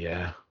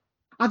 Yeah.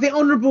 I think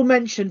honourable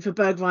mention for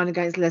Bergwijn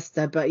against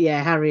Leicester, but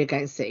yeah, Harry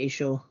against City,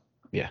 sure.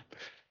 Yeah.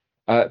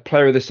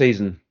 Player of the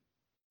season.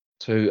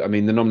 So, I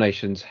mean, the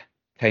nominations: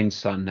 Kane's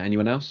son.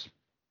 Anyone else?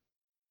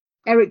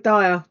 Eric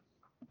Dyer.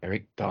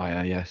 Eric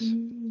Dyer, yes.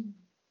 Mm.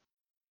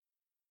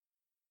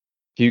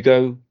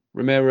 Hugo,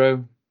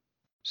 Romero,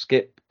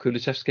 Skip,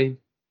 Kulusevski.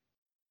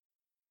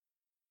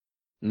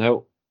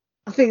 No.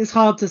 I think it's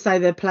hard to say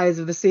they're players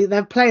of the season.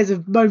 They're players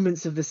of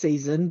moments of the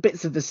season,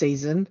 bits of the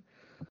season.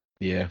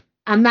 Yeah.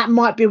 And that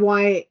might be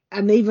why.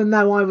 And even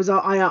though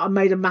I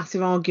made a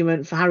massive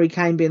argument for Harry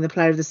Kane being the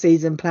player of the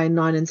season, playing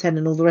 9 and 10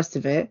 and all the rest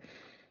of it,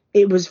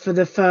 it was for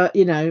the first,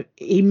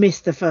 he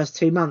missed the first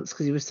 2 months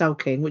because he was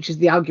sulking, which is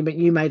the argument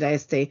you made,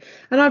 AST.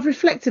 And I've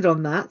reflected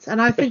on that, and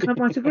I think I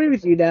might agree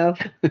with you now.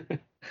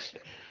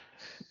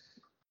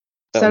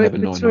 So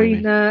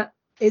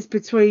it's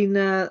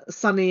between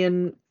Sonny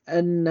and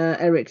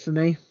Eric for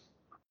me.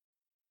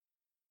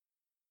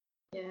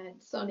 Yeah,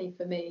 it's Sonny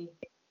for me.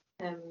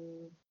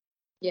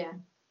 Yeah,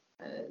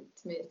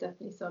 to me it's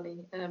definitely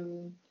Sonny.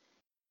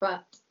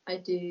 But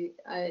the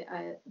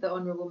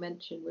honourable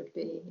mention would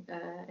be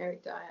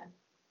Eric Dyer.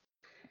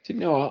 Do you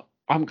know what?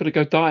 I'm going to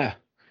go Dyer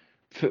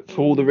for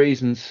all the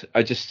reasons.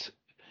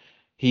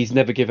 He's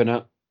never given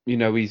up.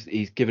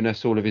 He's given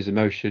us all of his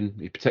emotion.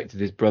 He protected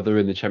his brother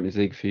in the Champions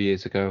League a few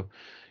years ago.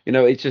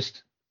 He's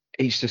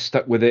just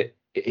stuck with it.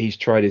 He's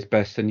tried his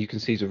best, and you can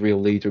see he's a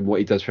real leader in what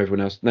he does for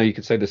everyone else. No, you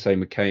could say the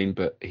same with Kane,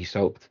 but he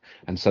sulked,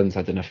 and Son's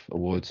had enough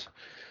awards.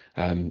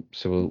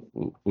 So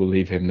we'll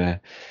leave him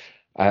there.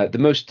 The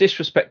most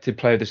disrespected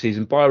player of the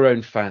season by our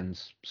own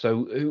fans.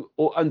 So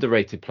or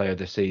underrated player of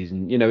the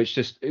season. It's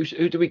just who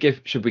should we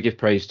give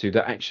praise to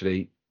that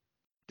actually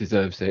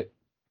deserves it?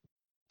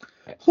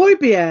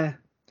 Højbjerg.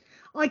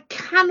 I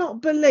cannot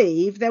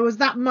believe there was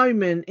that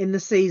moment in the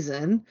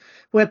season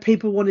where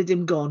people wanted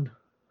him gone.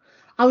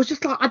 I was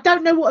just like, I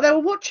don't know what they were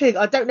watching.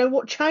 I don't know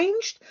what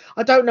changed.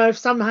 I don't know if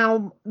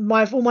somehow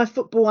all my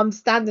football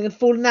understanding had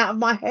fallen out of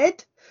my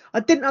head.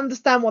 I didn't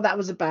understand what that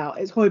was about.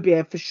 It's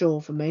Højbjerg for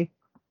sure for me.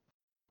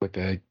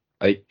 Højbjerg,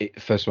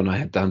 first one I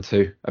had down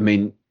too. I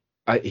mean,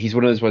 he's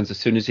one of those ones. As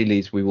soon as he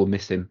leaves, we will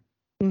miss him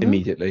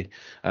immediately.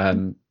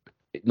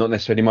 Not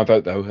necessarily my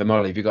vote though.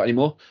 Emily, have you got any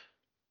more?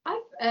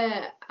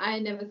 I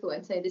never thought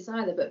I'd say this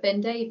either, but Ben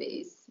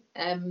Davies,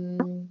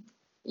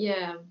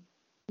 yeah,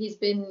 he's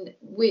been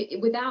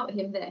without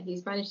him there.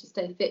 He's managed to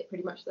stay fit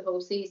pretty much the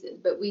whole season,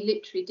 but we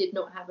literally did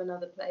not have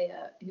another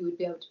player who would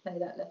be able to play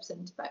that left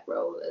centre back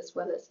role as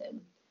well as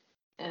him,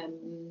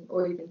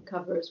 or even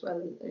cover as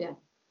well. Yeah,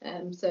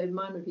 so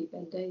mine would be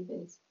Ben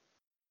Davies.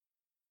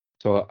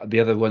 So the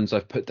other ones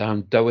I've put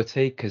down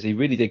Doherty, because he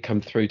really did come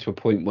through to a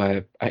point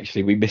where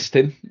actually we missed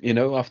him.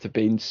 After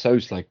being so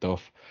slagged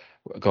off.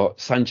 I got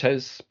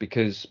Sanchez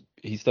because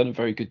he's done a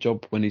very good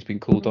job when he's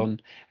been called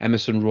on.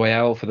 Emerson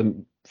Royale for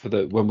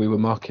the when we were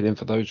marking him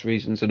for those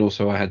reasons, and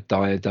also I had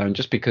Dyer down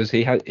just because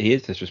he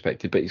is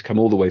disrespected, but he's come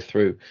all the way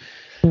through.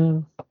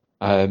 So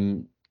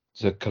can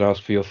I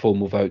ask for your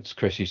formal votes,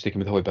 Chris? You sticking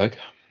with Højbjerg?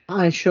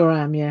 I sure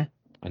am, yeah.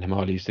 And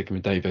Hamali, you sticking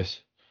with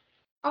Davis?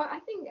 Oh, I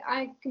think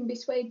I can be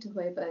swayed to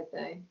Højbjerg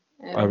though.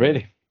 Oh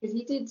really? Because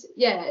he did,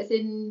 yeah. As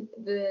in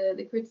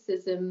the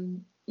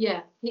criticism.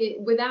 Yeah,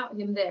 without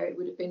him there, it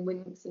would have been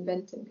Winks and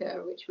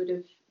Bentancur, which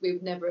we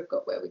would never have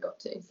got where we got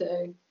to.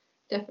 So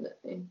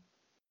definitely.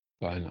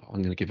 I'm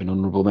going to give an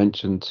honourable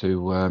mention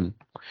to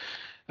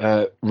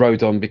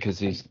Rodon because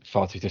he's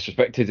far too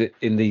disrespected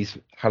in these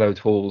hallowed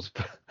halls.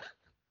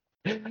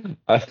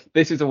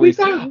 This is always.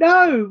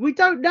 We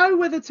don't know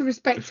whether to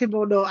respect him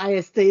or not.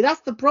 ASD.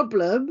 That's the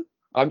problem.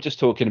 I'm just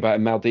talking about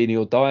Maldini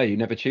or Dyer. You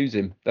never choose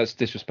him. That's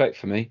disrespect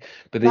for me.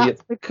 But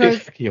that's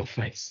because your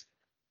face.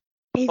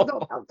 He's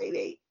not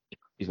Maldini.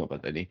 He's not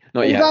Maldini.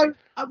 Not yet.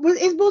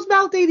 Was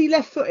Maldini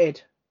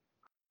left-footed?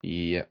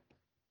 Yeah.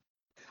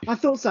 I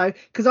thought so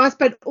because I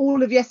spent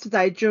all of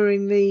yesterday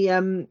during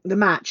the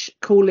match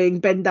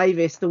calling Ben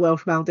Davies the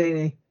Welsh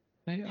Maldini.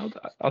 Hey,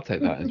 I'll take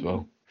that as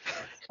well.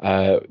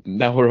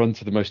 Now we're on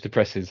to the most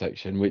depressing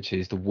section, which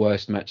is the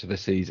worst match of the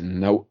season.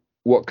 Now,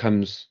 what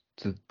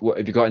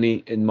have you got any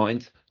in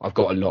mind? I've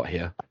got a lot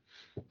here.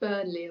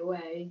 Burnley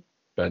away.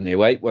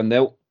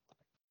 1-0.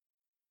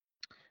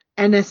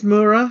 Enes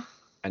Moura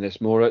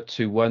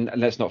 2-1, and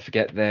let's not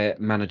forget their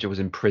manager was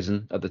in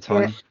prison at the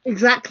time. Yeah,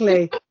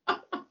 exactly. I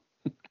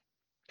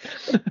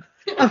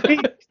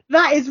mean,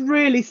 that is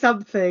really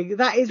something.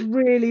 That is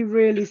really,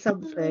 really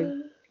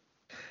something.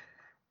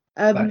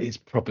 That is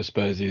proper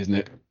Spursy, isn't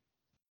it?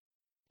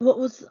 What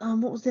was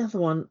the other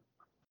one?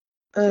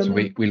 So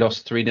we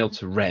lost 3-0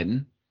 to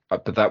Rennes,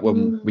 but that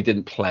one we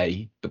didn't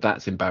play. But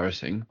that's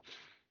embarrassing.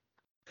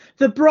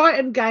 The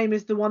Brighton game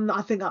is the one that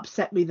I think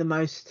upset me the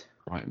most.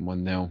 Brighton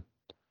 1-0.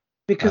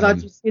 Because I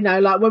just,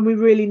 like when we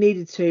really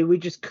needed to, we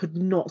just could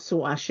not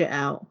sort our shit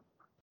out.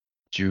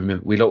 Do you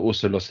remember? We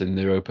also lost in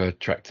the Europa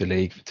Tractor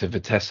League to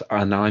Vitesse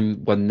Arnhem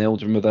 1-0.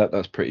 Do you remember that?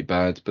 That's pretty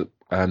bad. But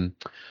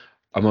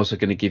I'm also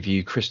going to give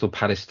you Crystal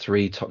Palace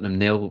 3, Tottenham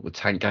 0, with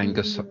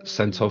Tanganga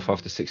sent off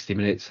after 60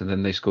 minutes, and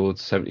then they scored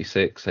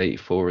 76,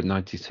 84, and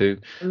 92.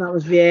 And that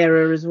was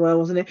Vieira as well,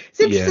 wasn't it?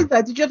 It's interesting though.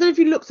 I don't know if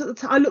you looked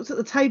at I looked at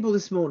the table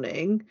this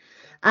morning,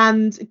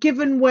 and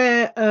given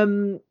where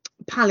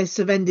Palace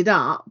have ended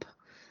up,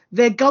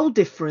 their goal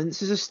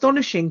difference is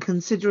astonishing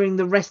considering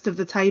the rest of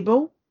the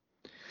table.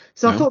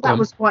 So I thought that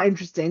was quite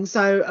interesting.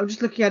 So I'm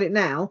just looking at it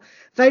now.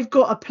 They've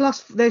got a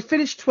plus. They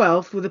finished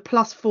 12th with a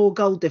 +4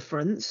 goal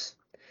difference.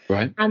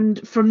 Right.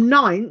 And from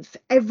 9th,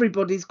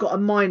 everybody's got a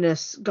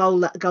minus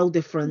goal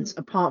difference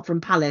apart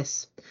from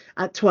Palace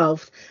at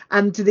 12th.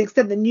 And to the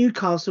extent that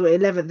Newcastle at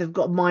 11th, they've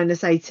got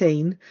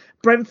 -18.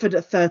 Brentford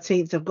at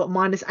 13th, have got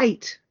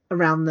 -8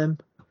 around them.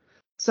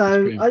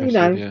 So,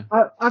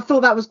 I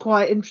thought that was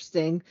quite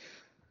interesting.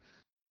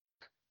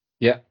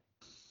 Yeah.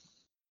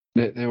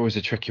 They're always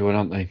a tricky one,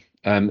 aren't they?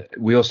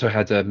 We also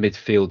had a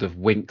midfield of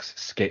Winks,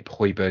 Skip,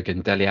 Højbjerg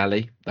and Dele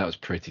Alli. That was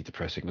pretty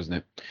depressing,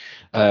 wasn't it?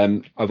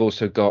 I've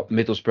also got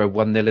Middlesbrough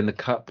 1-0 in the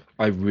cup.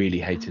 I really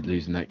hated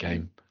losing that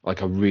game.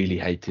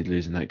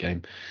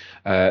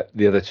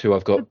 The other two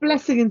I've got... A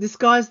blessing in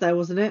disguise though,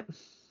 wasn't it?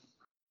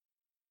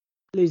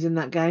 Losing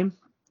that game.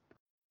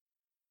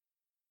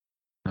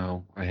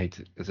 No, I hate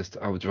it.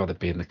 I would rather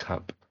be in the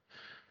cup.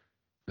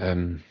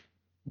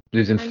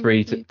 Losing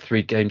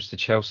three games to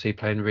Chelsea,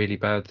 playing really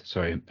bad.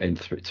 Sorry, in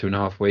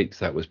 2.5 weeks,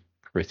 that was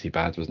pretty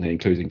bad, wasn't it?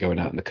 Including going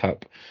out in the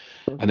cup.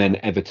 And then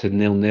Everton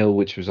 0-0,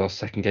 which was our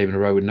second game in a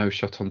row with no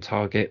shot on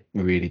target.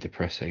 Really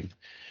depressing.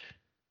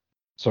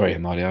 Sorry,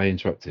 Amalia, I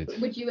interrupted.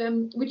 Would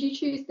you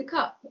choose the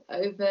cup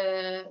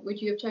over?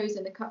 Would you have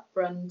chosen a cup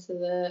run to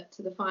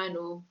the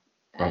final?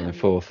 Rather than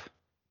fourth.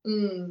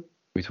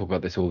 We talk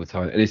about this all the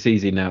time, and it's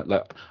easy now.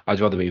 Like, I'd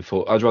rather be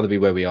fourth. I'd rather be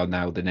where we are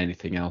now than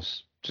anything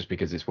else, just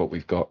because it's what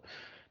we've got.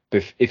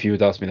 But if you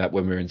had asked me that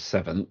when we were in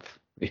 7th,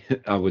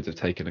 I would have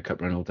taken a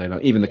cup run all day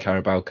long, even the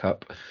Carabao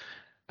Cup.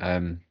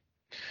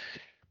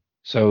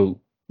 So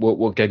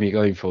what game are you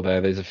going for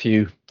there? There's a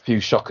few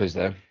shockers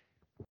there.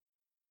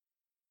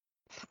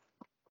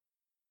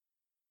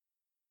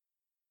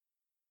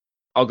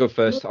 I'll go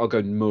first. I'll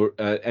go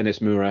Enes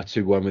Moura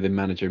 2-1 with him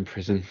manager in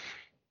prison.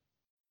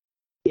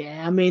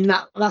 Yeah, I mean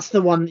that's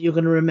the one that you're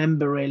going to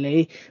remember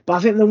really. But I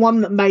think the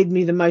one that made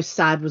me the most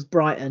sad was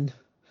Brighton.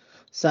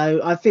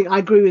 So I think I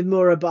agree with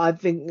Moura, but I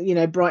think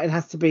Brighton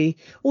has to be.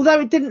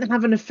 Although it didn't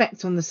have an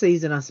effect on the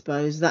season, I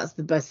suppose that's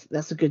the best.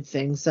 That's a good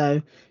thing.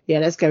 So yeah,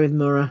 let's go with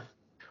Moura.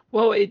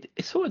 Well, it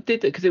sort of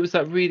did it because it was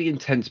that really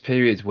intense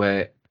period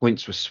where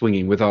points were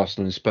swinging with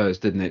Arsenal and Spurs,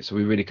 didn't it? So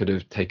we really could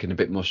have taken a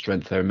bit more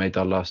strength there and made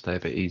our last day a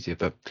bit easier.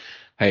 But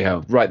hey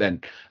ho. Right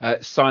then,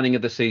 signing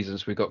of the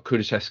seasons, we've got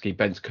Kulusevski,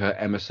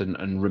 Bentancur, Emerson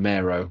and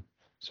Romero.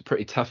 So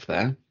pretty tough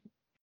there.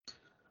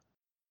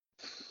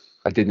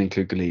 I didn't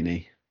include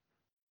Galini.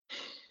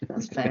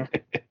 That's fair.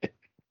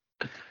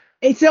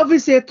 It's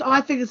obviously,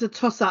 I think it's a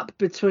toss-up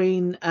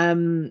between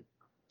Kulu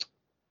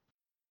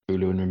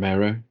and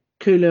Romero.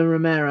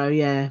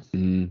 Yeah.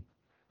 And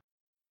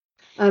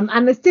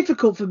it's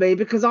difficult for me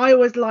because I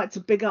always like to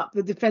big up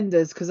the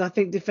defenders because I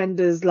think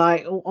defenders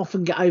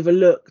often get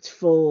overlooked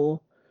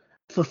for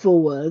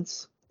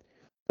forwards.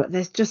 But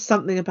there's just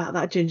something about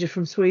that ginger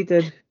from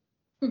Sweden.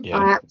 Yeah.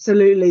 I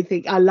absolutely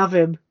think I love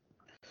him.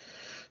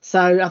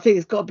 So I think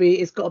it's got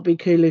to be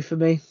Kulu for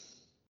me.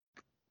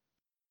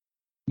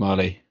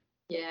 Marley.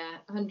 Yeah,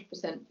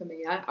 100% for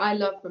me. I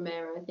love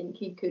Romero. I think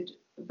he could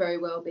very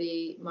well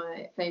be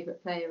my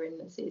favourite player in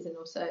the season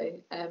or so.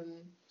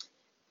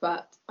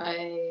 But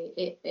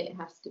it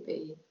has to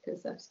be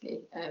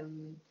Kulusevski.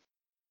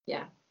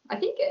 Yeah, I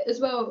think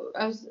as well.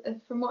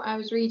 From what I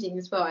was reading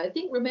as well, I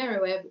think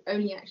Romero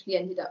only actually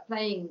ended up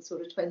playing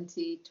sort of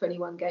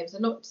 20-21 games,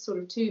 and not sort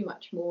of too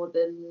much more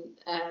than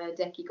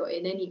Decky got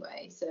in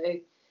anyway. So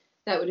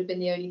that would have been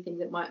the only thing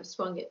that might have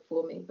swung it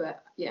for me.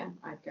 But yeah,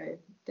 I'd go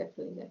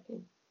definitely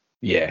Decky.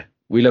 Yeah,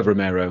 we love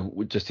Romero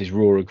with just his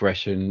raw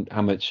aggression,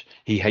 how much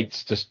he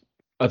hates just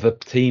other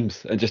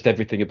teams and just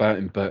everything about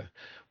him. But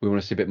we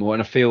want to see a bit more.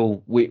 And I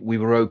feel we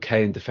were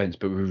okay in defence,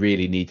 but we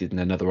really needed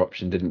another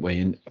option, didn't we?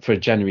 And for a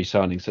January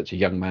signing, such a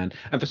young man,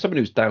 and for someone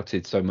who's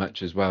doubted so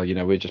much as well,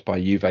 we're just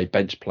by Juve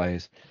bench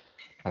players.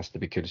 Has to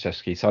be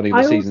Kulusevski signing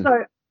of the season.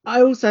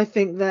 I also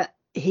think that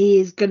he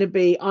is going to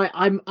be.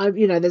 I'm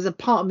there's a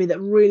part of me that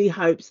really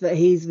hopes that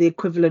he's the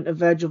equivalent of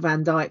Virgil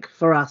van Dijk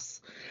for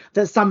us.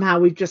 That somehow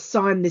we've just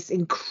signed this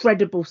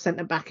incredible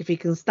centre back if he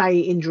can stay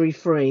injury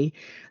free,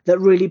 that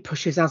really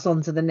pushes us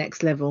on to the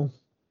next level.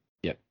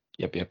 Yep.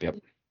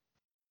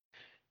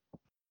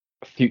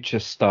 Future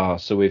star.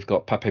 So we've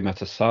got Pape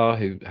Matar,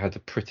 who had a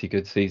pretty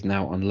good season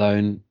out on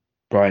loan.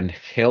 Brian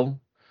Hill,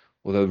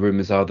 although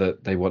rumours are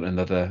that they want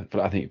another.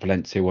 I think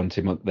Valencia want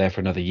him there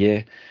for another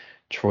year.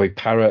 Troy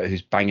Parrott,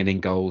 who's banging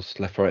in goals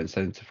left, right, and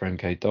centre for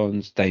MK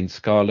Dons. Dane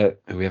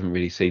Scarlett, who we haven't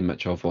really seen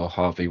much of, or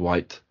Harvey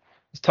White.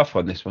 It's a tough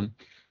one, this one.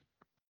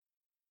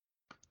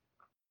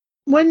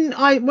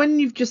 When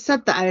you've just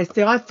said that,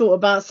 ASD, I thought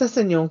about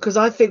Sessegnon because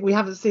I think we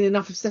haven't seen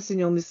enough of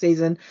Sessegnon this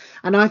season,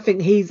 and I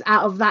think he's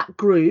out of that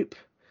group.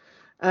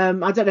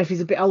 I don't know if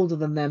he's a bit older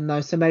than them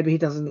though, so maybe he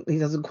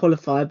doesn't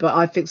qualify. But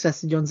I think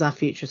Sessegnon's our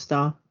future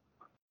star.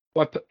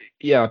 Well,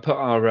 I put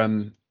our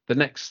the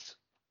next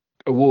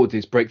award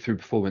is breakthrough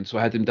performance, so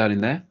I had him down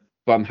in there.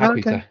 But I'm happy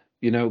Okay.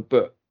 to,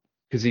 but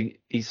because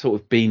he's sort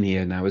of been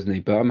here now, isn't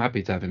he? But I'm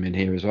happy to have him in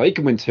here as well. He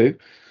can win too.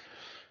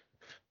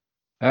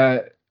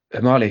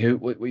 Amali,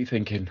 what are you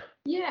thinking?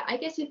 Yeah, I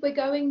guess if we're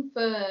going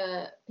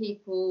for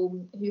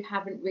people who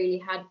haven't really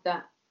had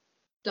that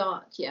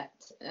start yet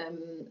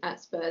at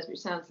Spurs, which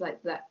sounds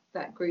like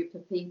that group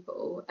of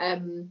people.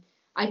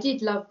 I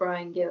did love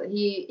Bryan Gil.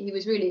 He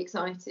was really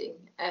exciting.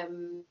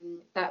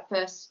 That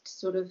first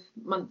sort of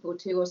month or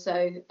two or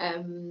so,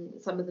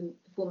 some of the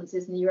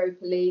performances in the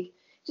Europa League,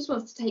 just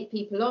wants to take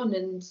people on,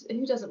 and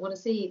who doesn't want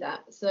to see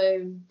that?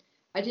 So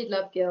I did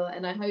love Gil,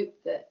 and I hope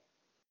that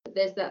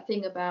there's that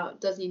thing about,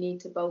 does he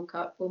need to bulk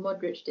up? Well,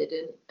 Modric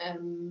didn't,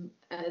 and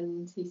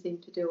he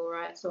seemed to do all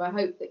right. So I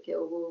hope that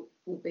Gil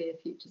will be a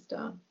future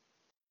star.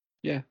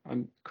 Yeah,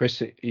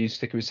 Chris, are you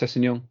sticking with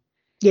Sessegnon?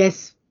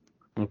 Yes.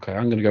 Okay,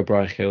 I'm going to go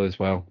Bryan Gil as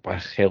well.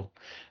 Bryan Gil.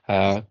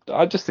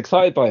 I'm just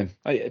excited by him.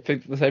 I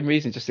think for the same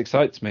reason, it just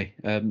excites me.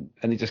 And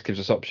he just gives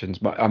us options.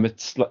 I'm a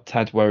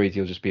tad worried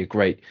he'll just be a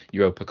great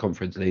Europa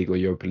Conference League or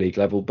Europa League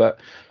level, but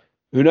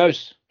who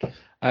knows?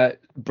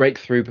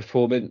 Breakthrough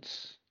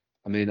performance.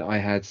 I mean, I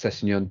had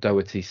Sessegnon,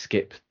 Doherty,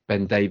 Skip,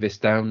 Ben Davies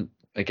down.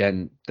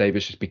 Again,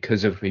 Davies just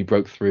because of he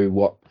broke through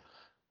what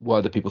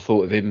other people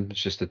thought of him.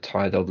 It's just a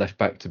tired old left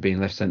back to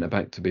being left centre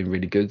back to being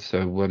really good.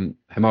 So,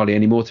 Hamali,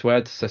 any more to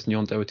add?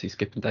 Sessegnon, Doherty,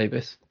 Skip, and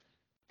Davies?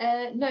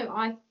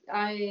 No,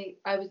 I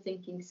was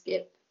thinking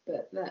Skip,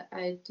 but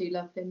I do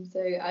love him,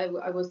 so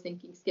I was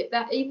thinking Skip.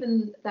 That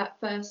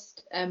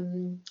first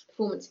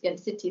performance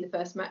against City, the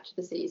first match of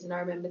the season, I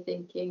remember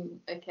thinking,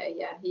 okay,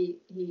 yeah, he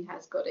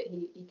has got it.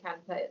 He can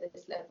play at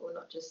this level,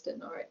 not just at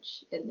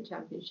Norwich in the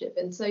Championship.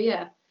 And so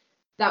yeah,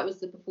 that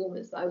was the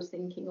performance that I was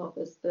thinking of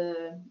as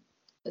the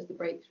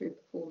breakthrough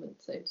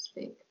performance, so to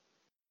speak.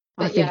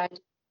 But I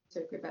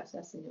also agree about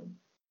Sessegnon.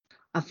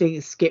 I think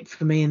it's Skip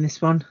for me in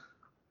this one.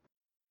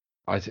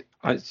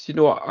 You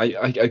know what?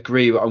 I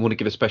agree. I want to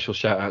give a special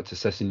shout out to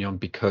Sessegnon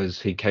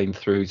because he came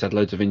through. He's had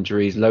loads of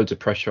injuries, loads of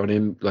pressure on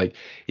him. Like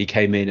he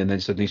came in and then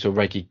suddenly saw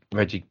Reggie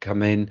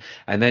come in,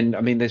 and then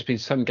I mean, there's been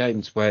some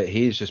games where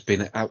he has just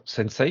been out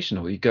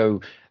sensational. You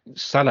go,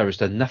 Salah has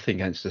done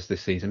nothing against us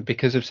this season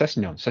because of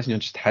Sessegnon. Sessegnon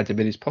just had him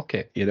in his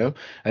pocket,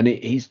 and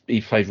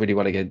he played really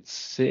well against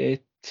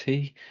City,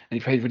 and he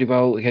played really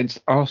well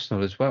against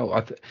Arsenal as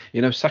well.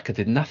 Saka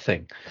did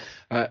nothing.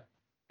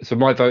 So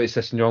my vote is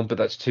Sessegnon, but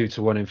that's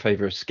 2-1 in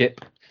favour of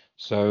Skip.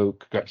 So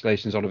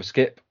congratulations, Oliver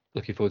Skip.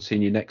 Looking forward to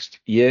seeing you next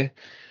year.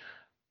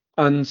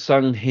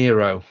 Unsung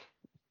hero.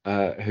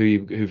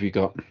 Who have you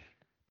got?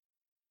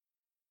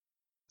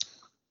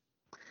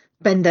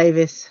 Ben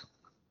Davies.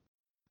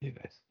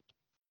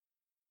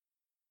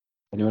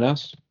 Anyone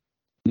else?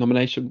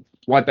 Nomination?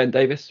 Why Ben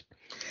Davies?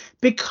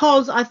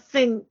 Because I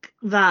think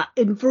that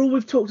for all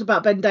we've talked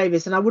about Ben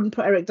Davies, and I wouldn't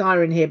put Eric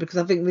Dyer in here because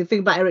I think the thing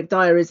about Eric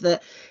Dyer is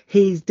that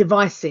he's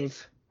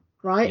divisive.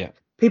 Right? Yeah.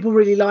 People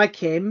really like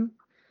him,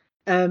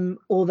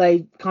 or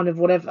they kind of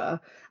whatever.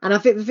 And I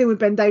think the thing with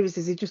Ben Davies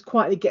is he just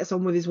quietly gets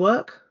on with his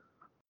work.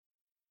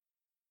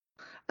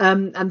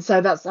 And I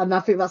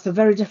think that's the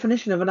very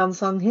definition of an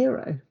unsung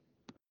hero.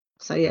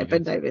 So yeah,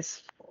 Ben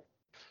Davies.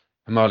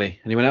 Amali,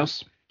 anyone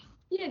else?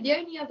 Yeah, the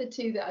only other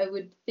two that I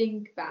would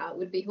think about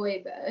would be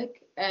Højbjerg,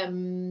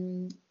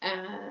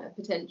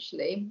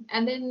 potentially,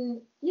 and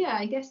then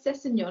I guess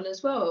Sessegnon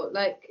as well.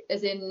 Like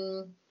as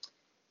in.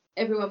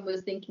 Everyone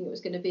was thinking it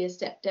was going to be a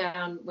step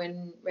down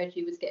when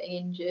Reggie was getting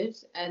injured,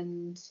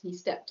 and he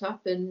stepped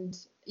up, and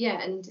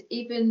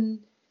even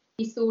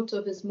he's thought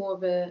of as more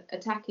of a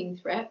attacking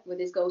threat with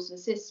his goals and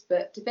assists,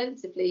 but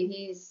defensively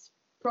he's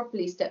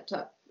properly stepped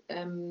up,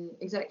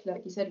 exactly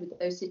like you said with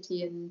those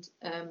City and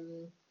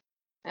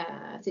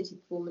City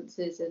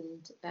performances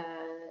and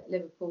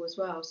Liverpool as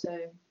well. So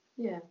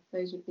yeah,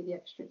 those would be the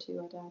extra two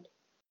I'd add.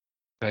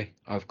 Okay,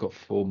 I've got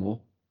 4 more.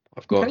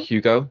 I've got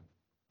Hugo.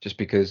 Just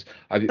because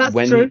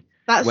when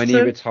he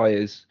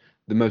retires,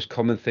 the most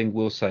common thing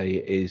we'll say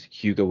is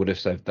Hugo would have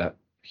saved that.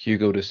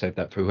 Hugo would have saved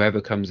that for whoever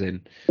comes in.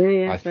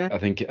 Yeah, I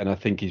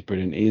think he's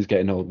brilliant. He is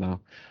getting old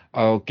now.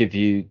 I'll give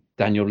you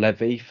Daniel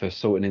Levy for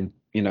sorting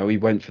in. He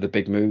went for the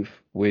big move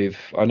with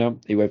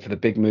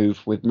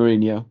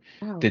Mourinho.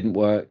 Wow. Didn't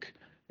work.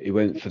 He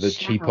went for the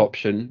cheap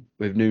option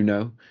with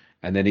Nuno,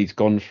 and then he's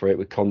gone for it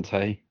with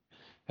Conte.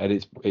 And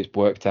it's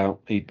worked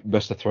out. He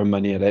must have thrown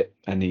money at it,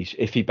 and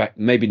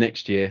maybe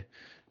next year,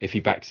 if he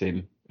backs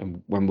him,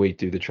 and when we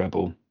do the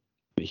treble,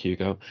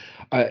 Hugo,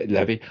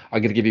 Levy,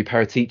 I'm going to give you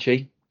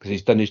Paratici because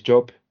he's done his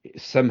job.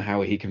 Somehow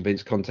he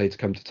convinced Conte to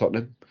come to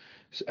Tottenham,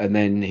 and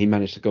then he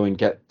managed to go and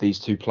get these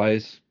 2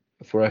 players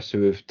for us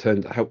who have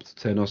helped to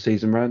turn our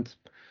season round.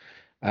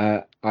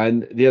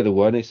 And the other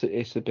one, it's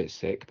a bit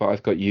sick, but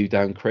I've got you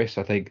down, Chris.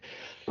 I think.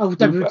 Oh,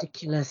 don't be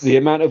ridiculous. The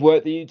amount of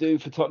work that you do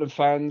for Tottenham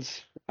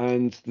fans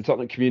and the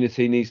Tottenham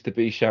community needs to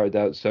be shouted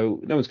out.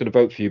 So no one's going to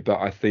vote for you, but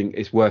I think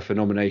it's worth a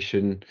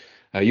nomination.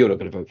 You're not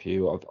going to vote for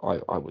you.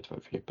 I would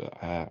vote for you, but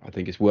I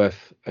think it's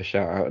worth a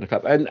shout out in a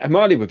club. And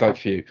Marley would vote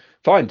for you.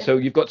 Fine. So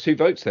you've got 2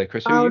 votes there,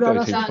 Chris. Who are Oh you no,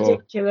 that's voting for?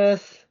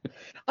 ridiculous.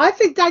 I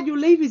think Daniel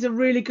Levy's a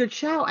really good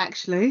shout,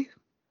 actually.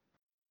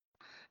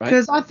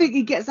 Because I think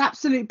he gets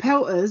absolute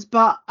pelters,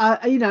 but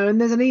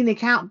and there's an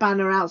ENIC out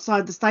banner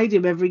outside the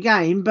stadium every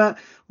game. But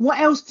what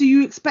else do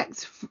you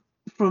expect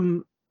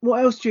from?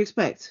 What else do you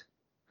expect?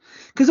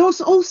 Because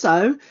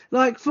also,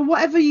 like, for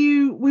whatever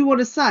we want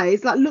to say,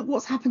 it's like, look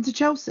what's happened to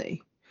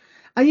Chelsea,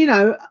 and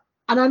and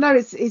I know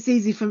it's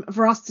easy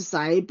for us to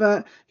say,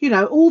 but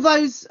all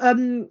those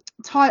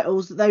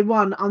titles that they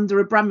won under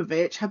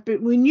Abramovich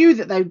we knew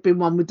that they'd been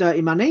won with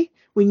dirty money.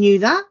 We knew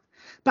that.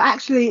 But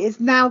actually, it's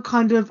now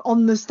kind of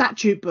on the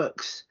statute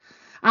books.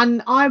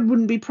 And I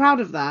wouldn't be proud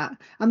of that.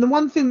 And the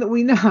one thing that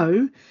we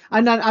know,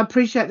 and I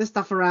appreciate the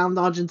stuff around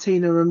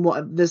Argentina and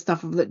what the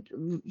stuff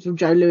from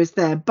Joe Lewis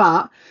there,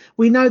 but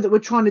we know that we're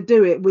trying to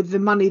do it with the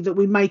money that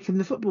we make in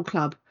the football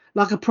club,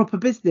 like a proper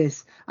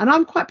business. And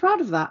I'm quite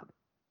proud of that.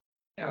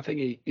 Yeah, I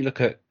think you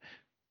look at,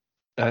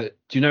 do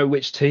you know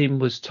which team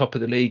was top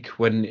of the league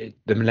when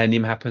the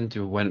millennium happened,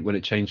 or when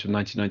it changed from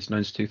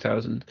 1999 to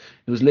 2000?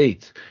 It was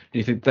Leeds. And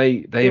you think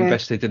they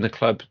invested in the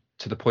club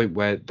to the point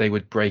where they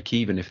would break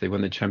even if they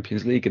won the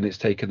Champions League, and it's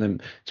taken them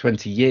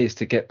 20 years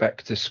to get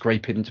back to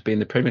scraping to be in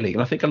the Premier League.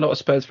 And I think a lot of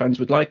Spurs fans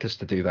would like us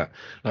to do that,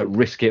 like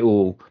risk it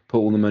all, put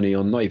all the money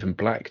on not even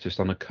black, just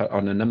on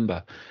a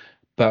number.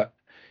 But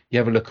you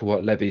have a look at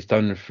what Levy's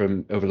done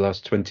from over the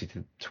last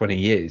 20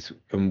 years,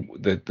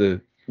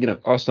 and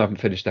Arsenal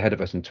haven't finished ahead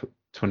of us in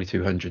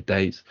 2,200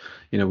 days.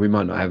 We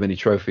might not have any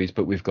trophies,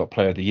 but we've got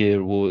Player of the Year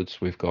awards,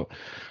 we've got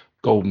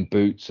Golden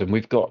Boots, and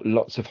we've got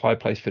lots of high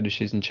place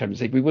finishes in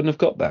Champions League. We wouldn't have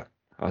got that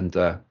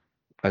under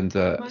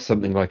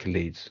something like a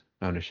Leeds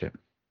ownership.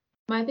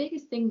 My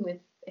biggest thing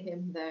with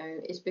him, though,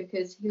 is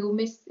because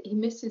he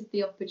misses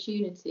the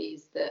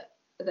opportunities that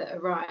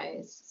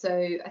arise.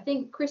 So I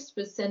think Chris,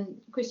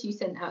 you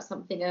sent out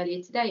something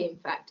earlier today, in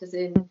fact, as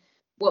in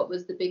what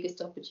was the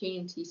biggest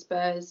opportunity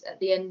Spurs at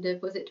the end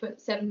of, was it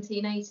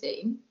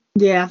 17-18?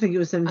 Yeah, I think it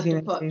was 17-18.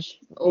 Under Poch,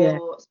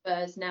 or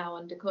Spurs now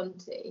under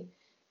Conte.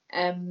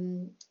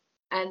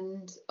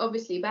 And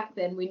obviously back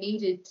then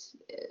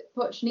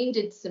Poch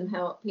needed some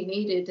help. He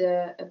needed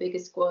a bigger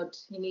squad.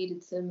 He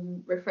needed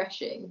some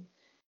refreshing.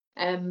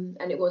 And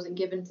it wasn't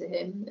given to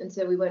him. And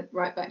so we went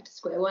right back to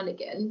square one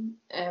again.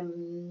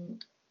 And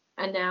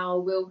now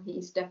will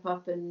he step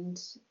up and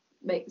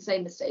make the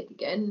same mistake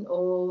again,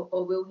 or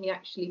will he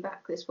actually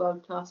back this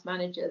world-class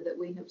manager that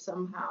we have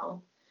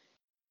somehow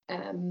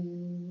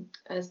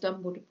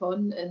stumbled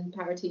upon, and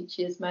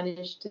Paratici has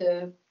managed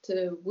to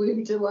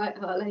woo to White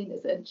Hart Lane,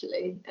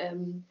 essentially,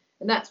 and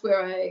that's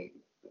where I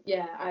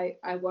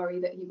worry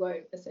that he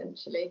won't,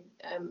 essentially,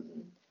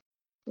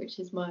 which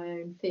is my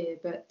own fear.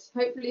 But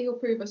hopefully he'll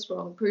prove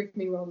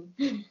me wrong.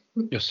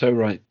 You're so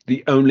right.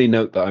 The only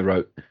note that I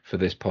wrote for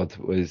this pod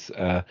was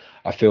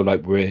I feel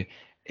like we're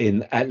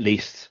in at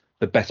least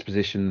the best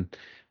position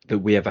that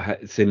we ever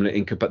had, similar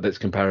but that's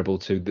comparable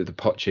to the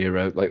Poch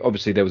era. Like,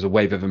 obviously there was a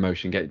wave of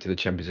emotion getting to the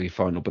Champions League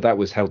final, but that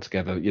was held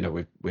together,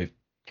 with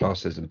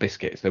plasters and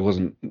biscuits. There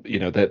wasn't,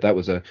 that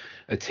was a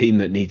team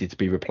that needed to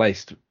be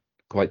replaced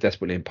quite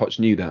desperately, and Poch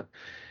knew that.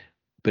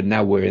 But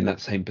now we're in that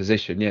same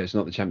position. Yeah, it's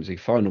not the Champions League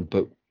final,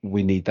 but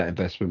we need that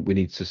investment. We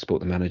need to support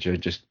the manager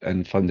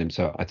and fund him.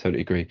 So I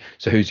totally agree.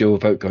 So who's your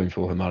vote going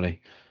for, Hamali?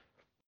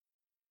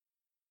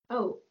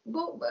 Oh,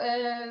 what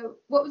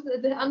was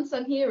the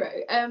unsung hero?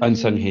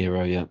 Unsung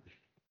hero, yeah.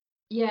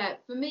 Yeah,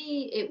 for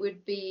me it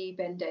would be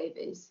Ben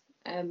Davies.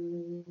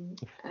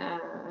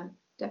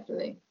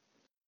 Definitely.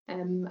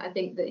 I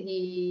think that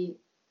he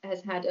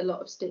has had a lot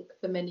of stick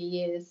for many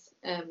years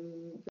for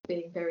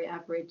being very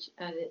average,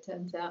 and it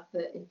turns out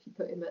that if you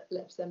put him at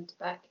left centre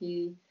back,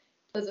 he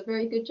does a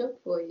very good job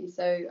for you.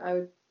 So I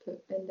would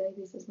put Ben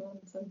Davies as my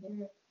unsung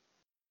hero.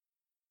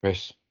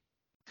 Chris?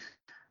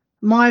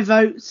 My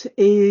vote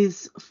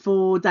is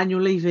for Daniel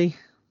Levy,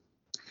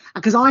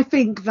 because I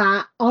think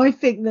that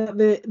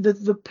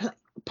the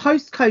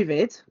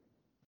post-COVID,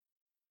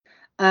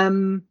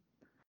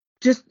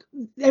 just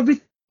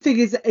everything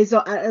is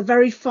a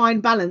very fine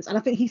balance, and I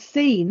think he's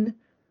seen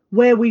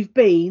where we've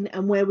been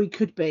and where we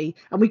could be,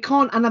 and we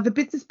can't. And the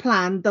business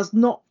plan does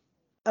not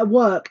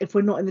work if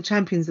we're not in the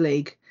Champions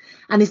League,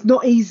 and it's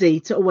not easy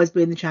to always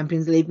be in the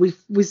Champions League.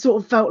 We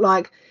sort of felt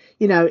like,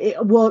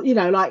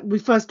 like we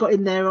first got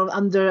in there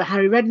under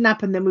Harry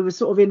Redknapp, and then we were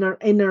sort of in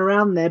and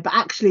around there. But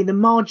actually, the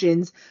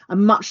margins are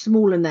much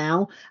smaller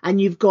now, and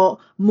you've got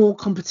more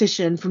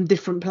competition from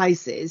different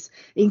places,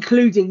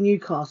 including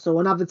Newcastle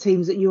and other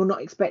teams that you're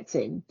not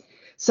expecting.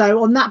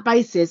 So on that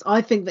basis, I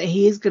think that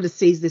he is going to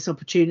seize this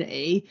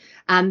opportunity,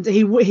 and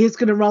he's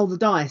going to roll the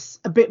dice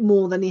a bit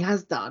more than he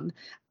has done,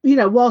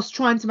 whilst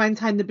trying to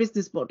maintain the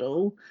business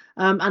model.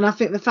 And I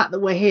think the fact that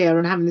we're here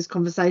and having this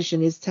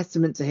conversation is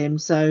testament to him.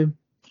 So,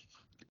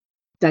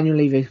 Daniel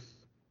Levy.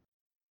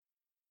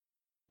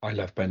 I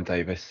love Ben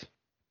Davies.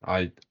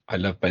 I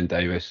love Ben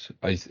Davies.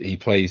 He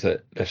plays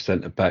at left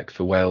centre back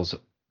for Wales,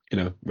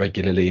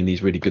 regularly, and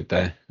he's really good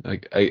there.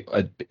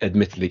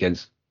 Admittedly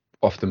against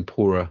often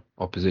poorer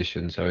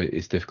opposition, so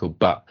it's difficult.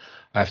 But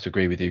I have to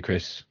agree with you,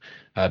 Chris.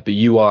 But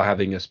you are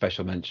having a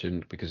special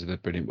mention because of the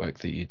brilliant work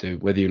that you do,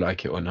 whether you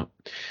like it or not.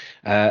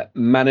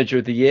 Manager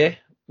of the year,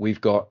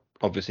 we've got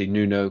obviously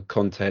Nuno,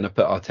 Conte, and I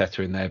put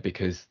Arteta in there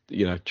because,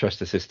 trust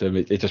the system.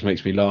 It just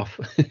makes me laugh.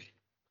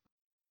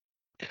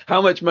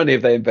 How much money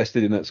have they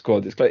invested in that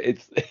squad? It's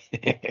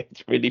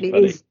it's really It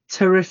funny. is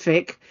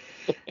terrific.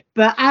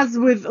 But as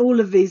with all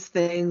of these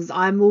things,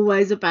 I'm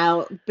always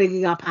about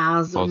bigging up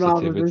ours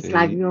rather than Positivity.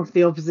 slagging off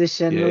the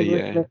opposition.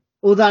 Yeah.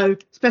 Although,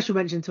 special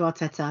mention to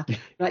Arteta.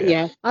 But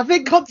yeah, I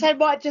think Conte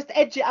might just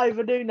edge it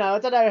over Nuno. I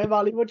don't know,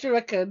 Himali, what do you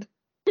reckon?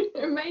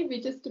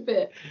 Maybe just a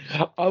bit.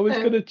 I was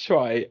going to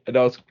try and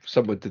ask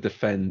someone to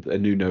defend a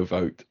Nuno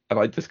vote, and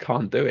I just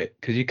can't do it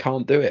because you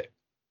can't do it.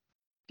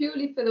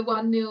 Purely for the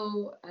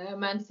 1-0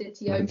 Man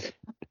City opener,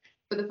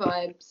 for the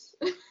vibes.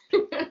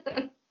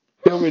 I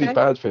feel really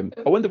bad for him.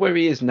 I wonder where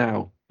he is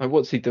now. Like,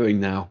 what's he doing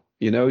now?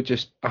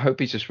 I hope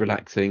he's just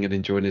relaxing and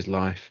enjoying his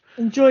life.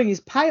 Enjoying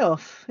his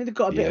payoff. He'd have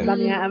got a bit of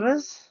money out of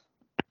us.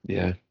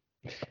 Yeah.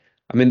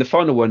 I mean, the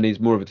final one needs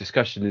more of a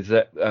discussion. Is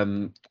that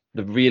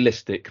the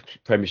realistic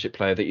Premiership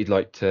player that you'd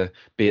like to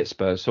be at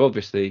Spurs? So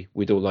obviously,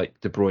 we'd all like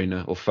De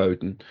Bruyne or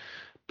Foden,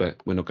 but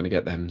we're not going to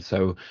get them.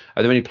 So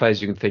are there any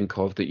players you can think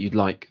of that you'd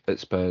like at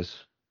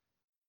Spurs?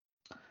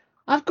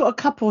 I've got a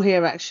couple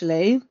here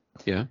actually.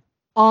 Yeah.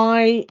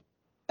 I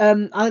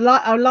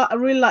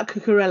really like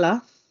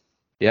Cucurella.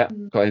 Yeah,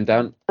 got him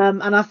down.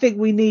 And I think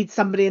we need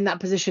somebody in that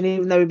position,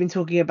 even though we've been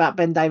talking about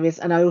Ben Davies,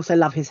 and I also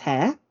love his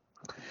hair.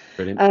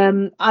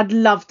 Brilliant. I'd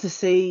love to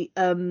see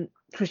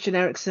Christian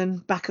Eriksen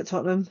back at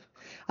Tottenham.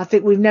 I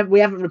think we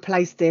haven't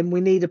replaced him. We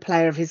need a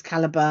player of his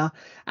caliber,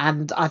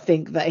 and I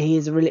think that he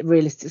is a really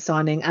realistic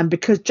signing. And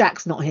because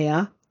Jack's not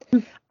here,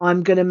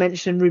 I'm going to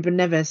mention Ruben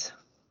Neves.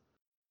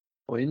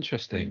 Oh,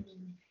 interesting.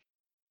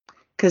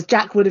 Because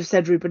Jack would have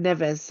said Ruben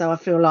Neves, so I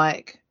feel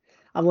like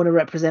I want to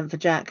represent for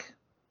Jack.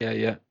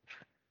 Yeah.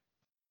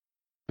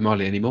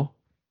 Marley, any more?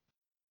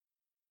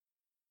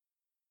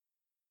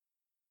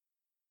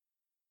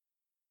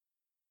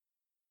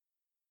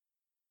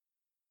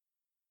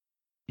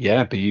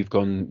 Yeah, but you've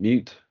gone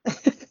mute.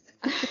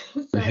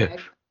 Sorry.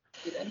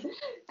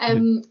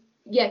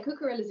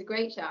 Cucurella is a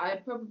great shout.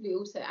 I'd probably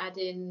also add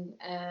in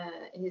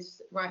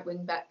his right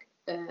wing back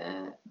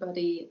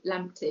buddy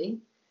Lamptey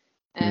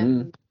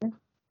as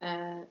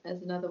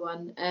another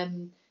one.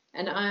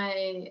 And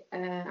I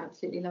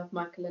absolutely love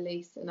Michael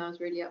Elise, and I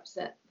was really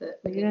upset that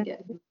we didn't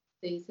get him this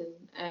season.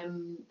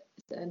 And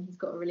he's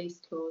got a release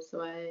clause,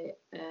 so I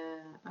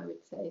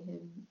would say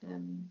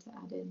him to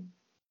add in.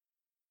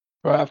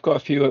 Right, I've got a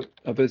few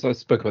others. I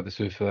spoke about this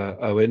with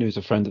Owen, who's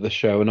a friend of the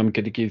show, and I'm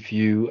going to give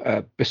you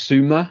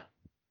Bissouma,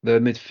 the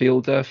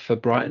midfielder for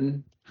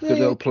Brighton. Good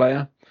little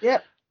player.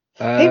 Yep.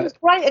 He was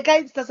great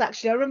against us,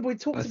 actually. I remember we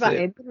talked about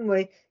him, didn't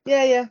we?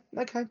 Yeah.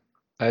 Okay.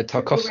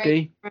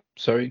 Tarkowski.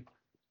 Sorry.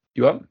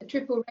 You up? A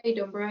triple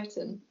raid on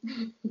Brighton.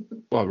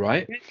 All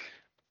right.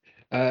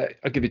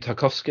 I'll give you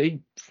Tarkowski,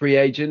 free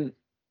agent,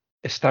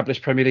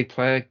 established Premier League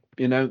player,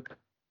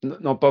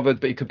 not bothered,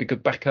 but he could be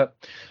good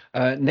backup.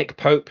 Nick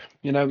Pope,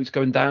 he's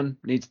going down,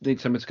 needs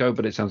someone to go,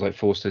 but it sounds like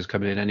Forster's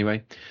coming in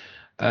anyway.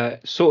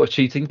 Sort of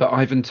cheating, but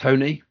Ivan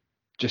Toney,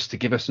 just to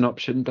give us an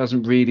option.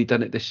 Hasn't really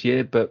done it this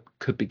year, but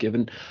could be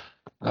given.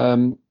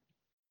 I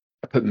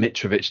put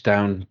Mitrovic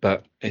down,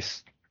 but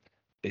it's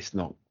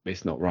not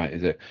right,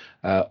 is it?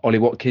 Ollie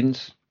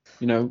Watkins,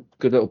 good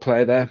little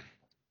player there.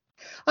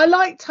 I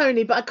like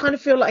Toney, but I kind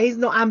of feel like he's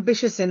not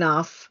ambitious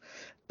enough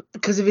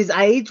because of his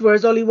age,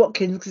 whereas Ollie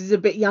Watkins, because he's a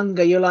bit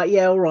younger, you're like,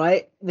 yeah, all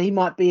right, he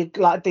might be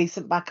like a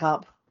decent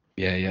backup.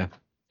 Yeah.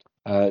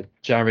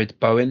 Jared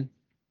Bowen,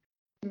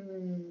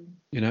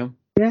 Yeah,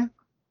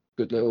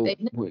 good little.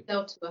 They'd never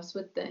sell to us,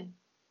 would they?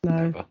 No.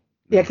 Never.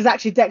 Yeah, because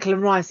actually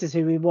Declan Rice is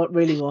who we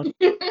really want.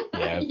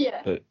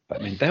 Yeah. But I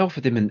mean, they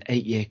offered him an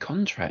 8-year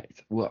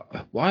contract.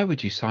 Why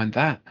would you sign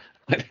that?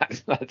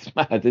 That's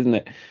mad, isn't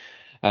it?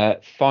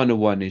 Final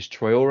one is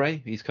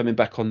Traore. He's coming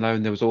back on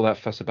loan. There was all that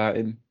fuss about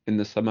him in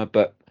the summer,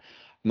 but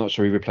I'm not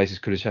sure he replaces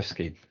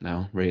Kulusevski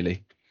now,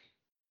 really.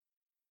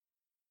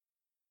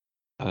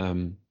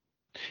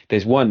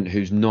 There's one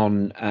who's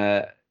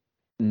non-Premier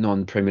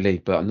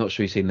League, but I'm not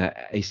sure you've seen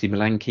that AC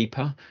Milan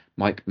keeper,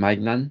 Mike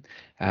Maignan.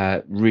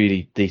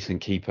 Really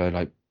decent keeper,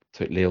 like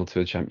took Lille to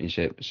the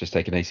Championship. It's just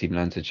taken AC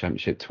Milan to the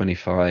Championship,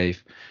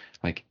 25.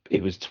 Like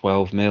it was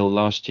 12 mil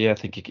last year. I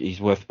think he's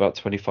worth about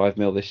 25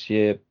 mil this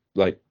year.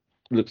 Like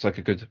looks like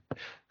a good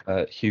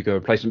Hugo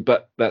replacement,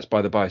 but that's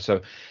by the by.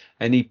 So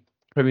any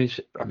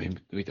Premiership, I mean,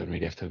 we don't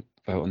really have to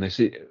vote on this.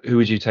 Who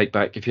would you take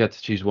back if you had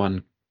to choose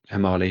one,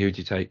 Himali? Who would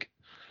you take?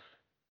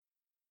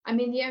 I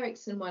mean, the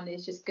Eriksen one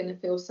is just going to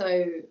feel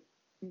so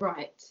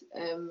right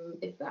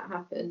if that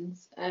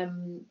happens.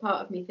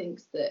 Part of me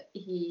thinks that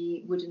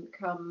he wouldn't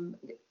come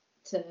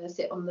to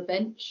sit on the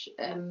bench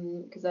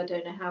because I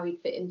don't know how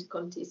he'd fit into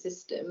Conte's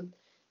system.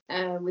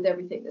 With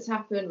everything that's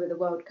happened with the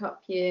World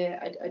Cup year,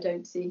 I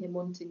don't see him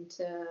wanting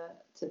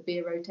to be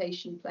a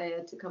rotation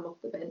player, to come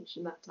off the bench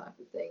and that type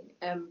of thing.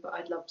 But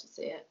I'd love to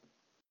see it.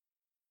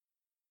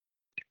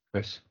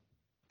 Chris?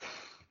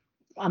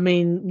 I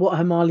mean, what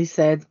Hamali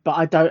said, but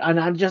I don't, and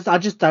I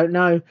just don't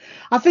know.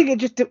 I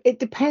think it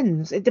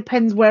depends. It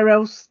depends where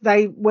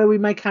we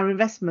make our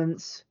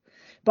investments.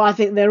 But I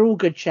think they're all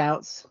good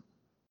shouts,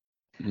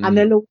 and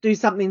they'll all do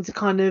something to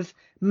kind of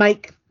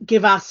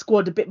give our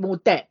squad a bit more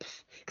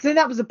depth. Because I think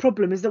that was the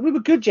problem, is that we were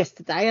good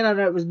yesterday, and I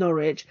know it was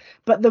Norwich,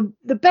 but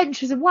the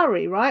bench is a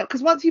worry, right?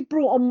 Because once you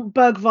brought on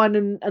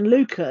Bergwijn and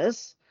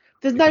Lucas,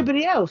 there's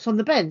nobody else on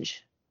the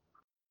bench.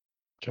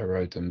 Joe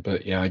Roden,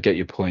 but yeah, I get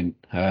your point.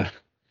 Yeah,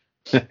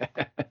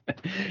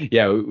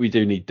 we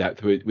do need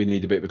depth. We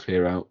need a bit of a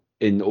clear out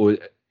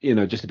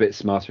just a bit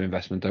smarter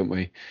investment, don't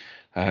we?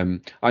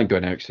 I'm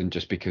going Eriksen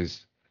just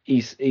because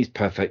he's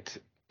perfect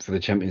for the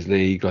Champions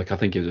League. Like, I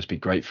think he'll just be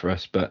great for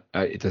us, but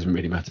it doesn't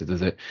really matter,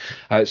 does it?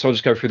 So I'll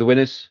just go through the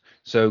winners.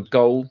 So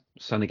goal,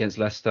 Son against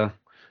Leicester.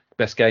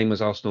 Best game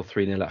was Arsenal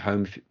 3-0 at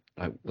home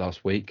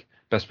last week.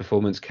 Best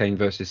performance, Kane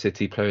versus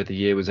City. Player of the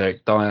year was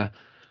Eric Dyer.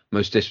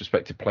 Most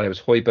disrespected player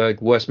was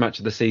Højbjerg. Worst match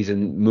of the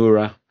season,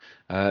 Moura.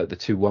 The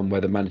 2-1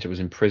 where the manager was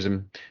in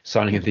prison.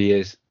 Signing of the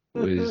year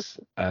was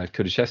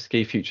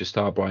Kulusevski. Future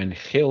star Bryan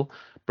Gil.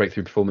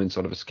 Breakthrough performance,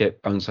 Oliver Skip.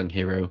 Unsung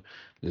hero,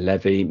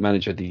 Levy.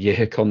 Manager of the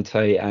year,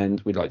 Conte.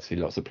 And we'd like to see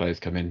lots of players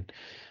come in.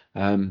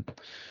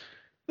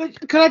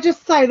 But can I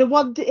just say, the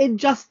one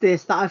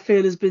injustice that I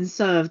feel has been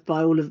served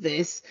by all of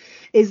this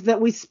is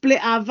that we split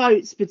our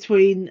votes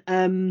between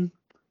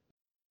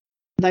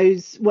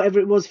those, whatever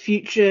it was,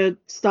 future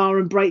star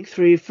and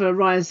breakthrough for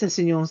Ryan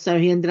Sessegnon, so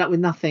he ended up with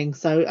nothing.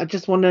 So I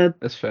just want to,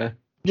 that's fair.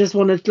 Just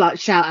want to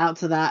shout out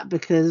to that,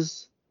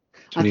 because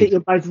I think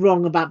you're both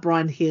wrong about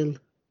Bryan Gil.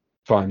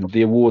 Fine,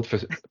 the award for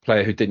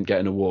player who didn't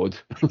get an award.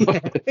 Yeah,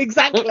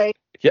 exactly.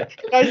 Yeah,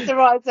 goes to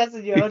Ryan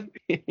Sessegnon.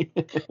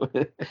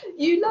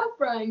 You love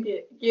Bryan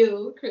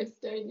Gil, Chris,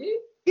 don't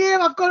you? Yeah,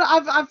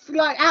 I've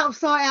like out of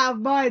sight, out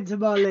of mind,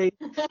 Tamale.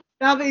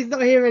 Now that he's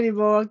not here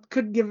anymore,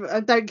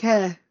 I don't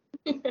care.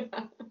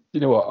 You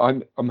know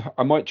what?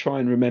 I might try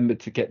and remember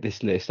to get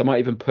this list. I might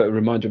even put a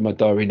reminder in my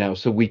diary now,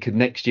 so we could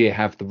next year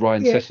have the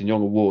Ryan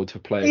Sessegnon Award for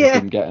players who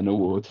didn't get an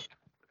award.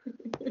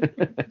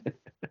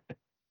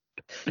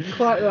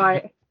 Quite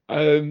right.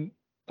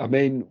 I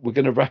mean, we're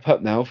going to wrap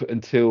up now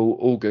until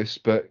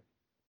August, but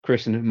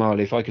Chris and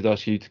Marley, if I could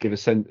ask you to give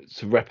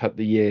to wrap up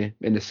the year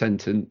in a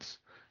sentence,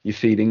 your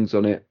feelings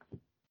on it,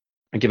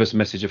 and give us a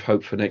message of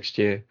hope for next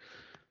year.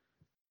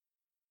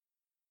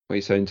 What are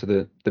you saying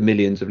to the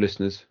millions of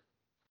listeners?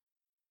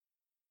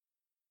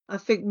 I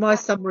think my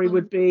summary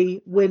would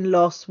be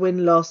win-loss,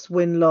 win-loss,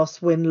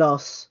 win-loss,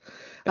 win-loss.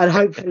 And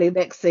hopefully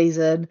next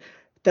season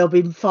there'll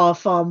be far,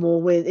 far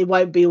more wins. It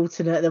won't be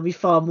alternate. There'll be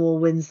far more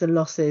wins than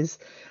losses.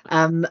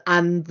 And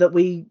that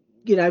we,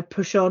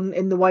 push on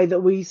in the way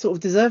that we sort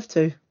of deserve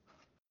to.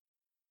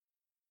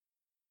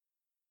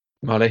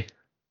 Molly?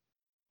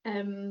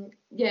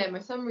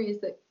 My summary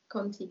is that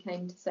Conte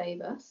came to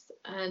save us,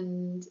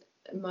 and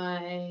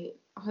my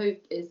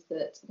hope is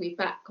that we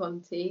back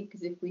Conte,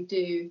 because if we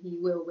do, he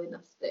will win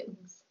us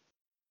things.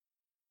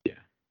 Yeah,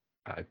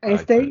 I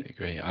totally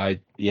agree. I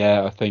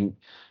think,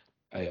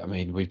 I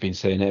mean, we've been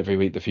saying it every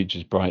week, the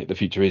future's bright, the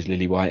future is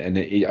lily white, and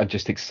I'm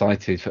just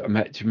excited. Do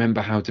you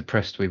remember how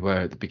depressed we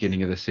were at the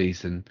beginning of the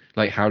season?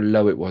 Like how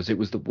low it was. It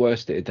was the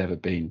worst it had ever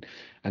been.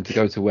 And to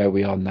go to where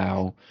we are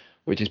now,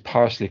 which is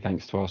partially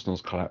thanks to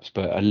Arsenal's collapse,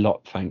 but a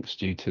lot thanks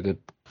due to the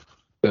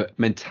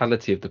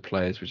mentality of the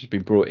players, which has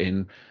been brought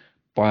in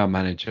by our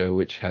manager,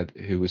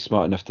 who was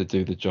smart enough to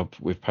do the job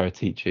with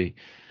Paratici,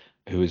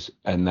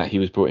 and that he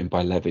was brought in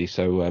by Levy.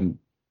 So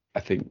I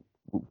think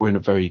we're in a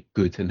very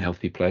good and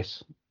healthy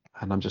place,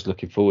 and I'm just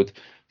looking forward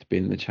to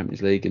being in the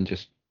Champions League and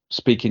just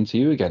speaking to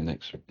you again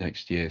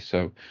next year.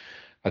 So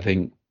I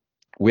think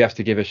we have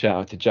to give a shout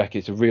out to Jack.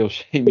 It's a real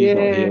shame he's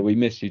not here. We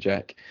miss you,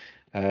 Jack.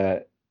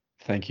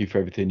 Thank you for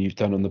everything you've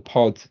done on the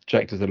pod.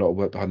 Jack does a lot of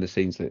work behind the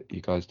scenes that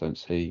you guys don't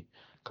see,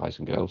 guys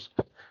and girls.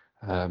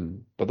 But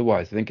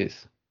otherwise, I think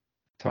it's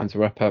time to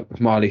wrap up.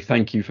 Marley,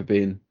 thank you for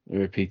being a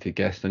repeated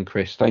guest, and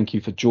Chris, thank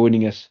you for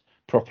joining us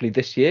properly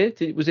this year.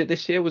 Was it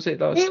this year? Was it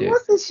last year? It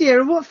was this year,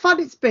 and what fun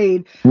it's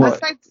been.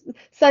 What? I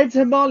said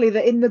to Marley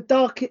that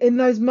in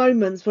those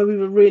moments where we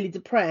were really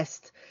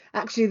depressed,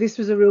 actually this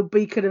was a real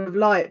beacon of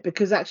light,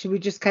 because actually we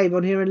just came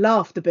on here and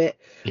laughed a bit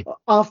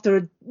after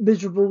a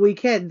miserable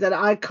weekend, and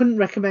I couldn't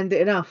recommend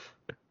it enough.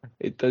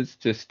 It does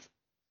just,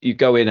 you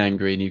go in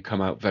angry and you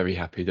come out very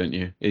happy, don't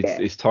you?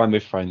 It's time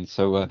with friends.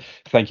 So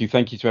thank you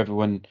to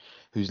everyone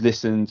who's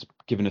listened,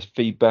 given us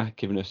feedback,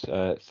 given us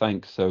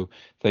thanks. So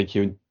thank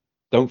you, and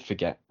don't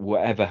forget,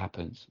 whatever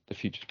happens, the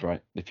future's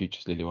bright, the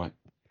future's lily white.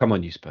 Come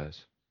on, you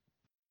Spurs.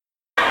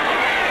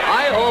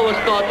 I always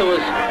thought there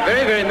was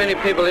very, very many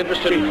people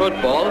interested in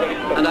football,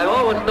 and I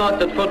always thought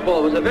that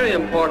football was a very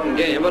important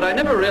game, but I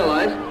never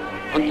realized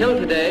until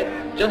today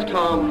just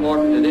how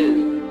important it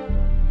is.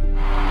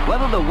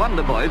 Whether the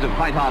Wonder Boys of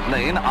White Hart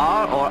Lane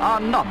are or are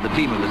not the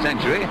team of the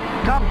century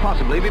can't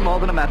possibly be more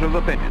than a matter of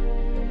opinion.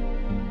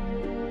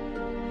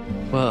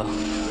 Well,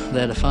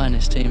 they're the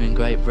finest team in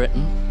Great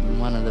Britain and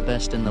one of the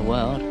best in the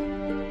world.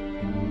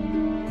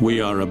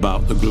 We are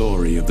about the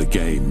glory of the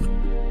game.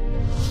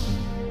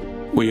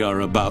 We are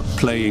about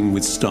playing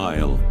with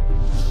style.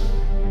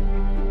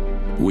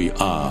 We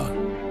are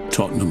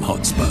Tottenham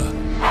Hotspur.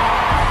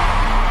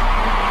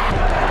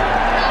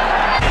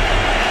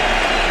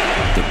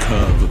 The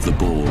curve of the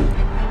ball,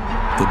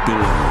 the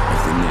billow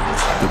of the net,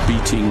 the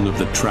beating of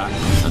the trap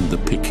and the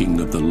picking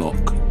of the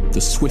lock,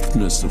 the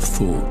swiftness of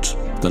thought,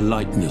 the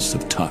lightness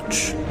of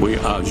touch. We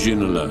are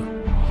Ginola,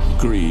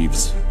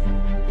 Greaves,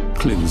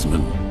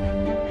 Klinsmann.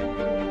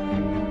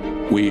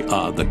 We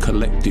are the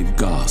collective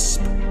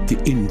gasp,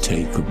 the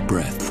intake of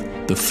breath,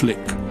 the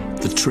flick,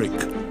 the trick,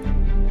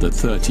 the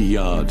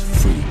 30-yard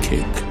free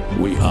kick.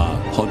 We are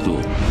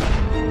Hoddle,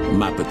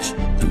 Mabbott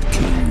and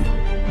King.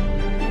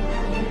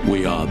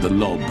 We are the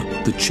lob,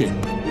 the chip,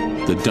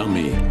 the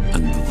dummy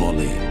and the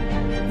volley.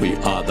 We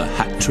are the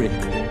hat-trick,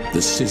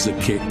 the scissor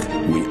kick.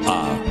 We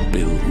are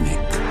Bill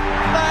Nick.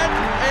 That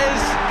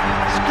is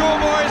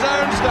schoolboy's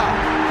own stuff.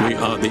 We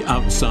are the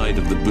outside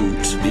of the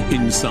boot, the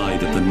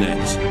inside of the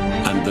net,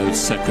 and those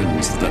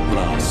seconds that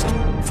last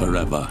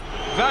forever.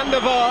 Van der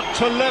Vaart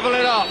to level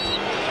it up.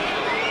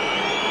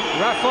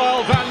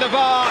 Rafael van der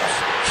Vaart,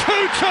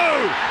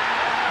 2-2.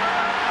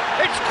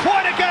 It's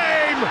quite a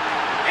game,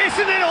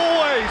 isn't it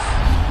always?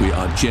 We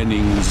are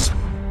Jennings,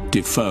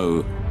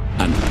 Defoe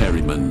and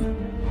Perryman.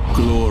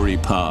 Glory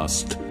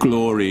past,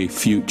 glory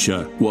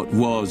future, what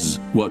was,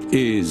 what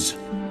is,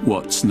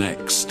 what's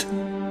next.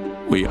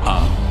 We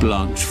are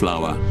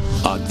Blanchflower,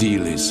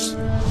 Ardiles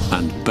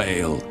and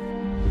Bale.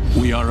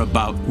 We are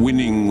about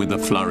winning with a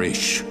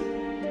flourish.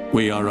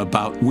 We are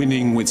about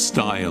winning with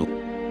style.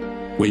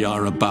 We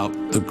are about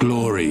the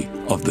glory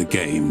of the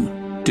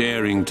game.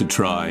 Daring to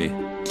try,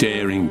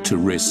 daring to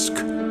risk,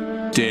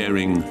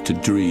 daring to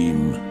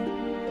dream.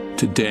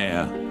 To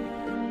dare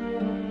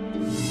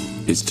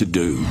is to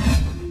do.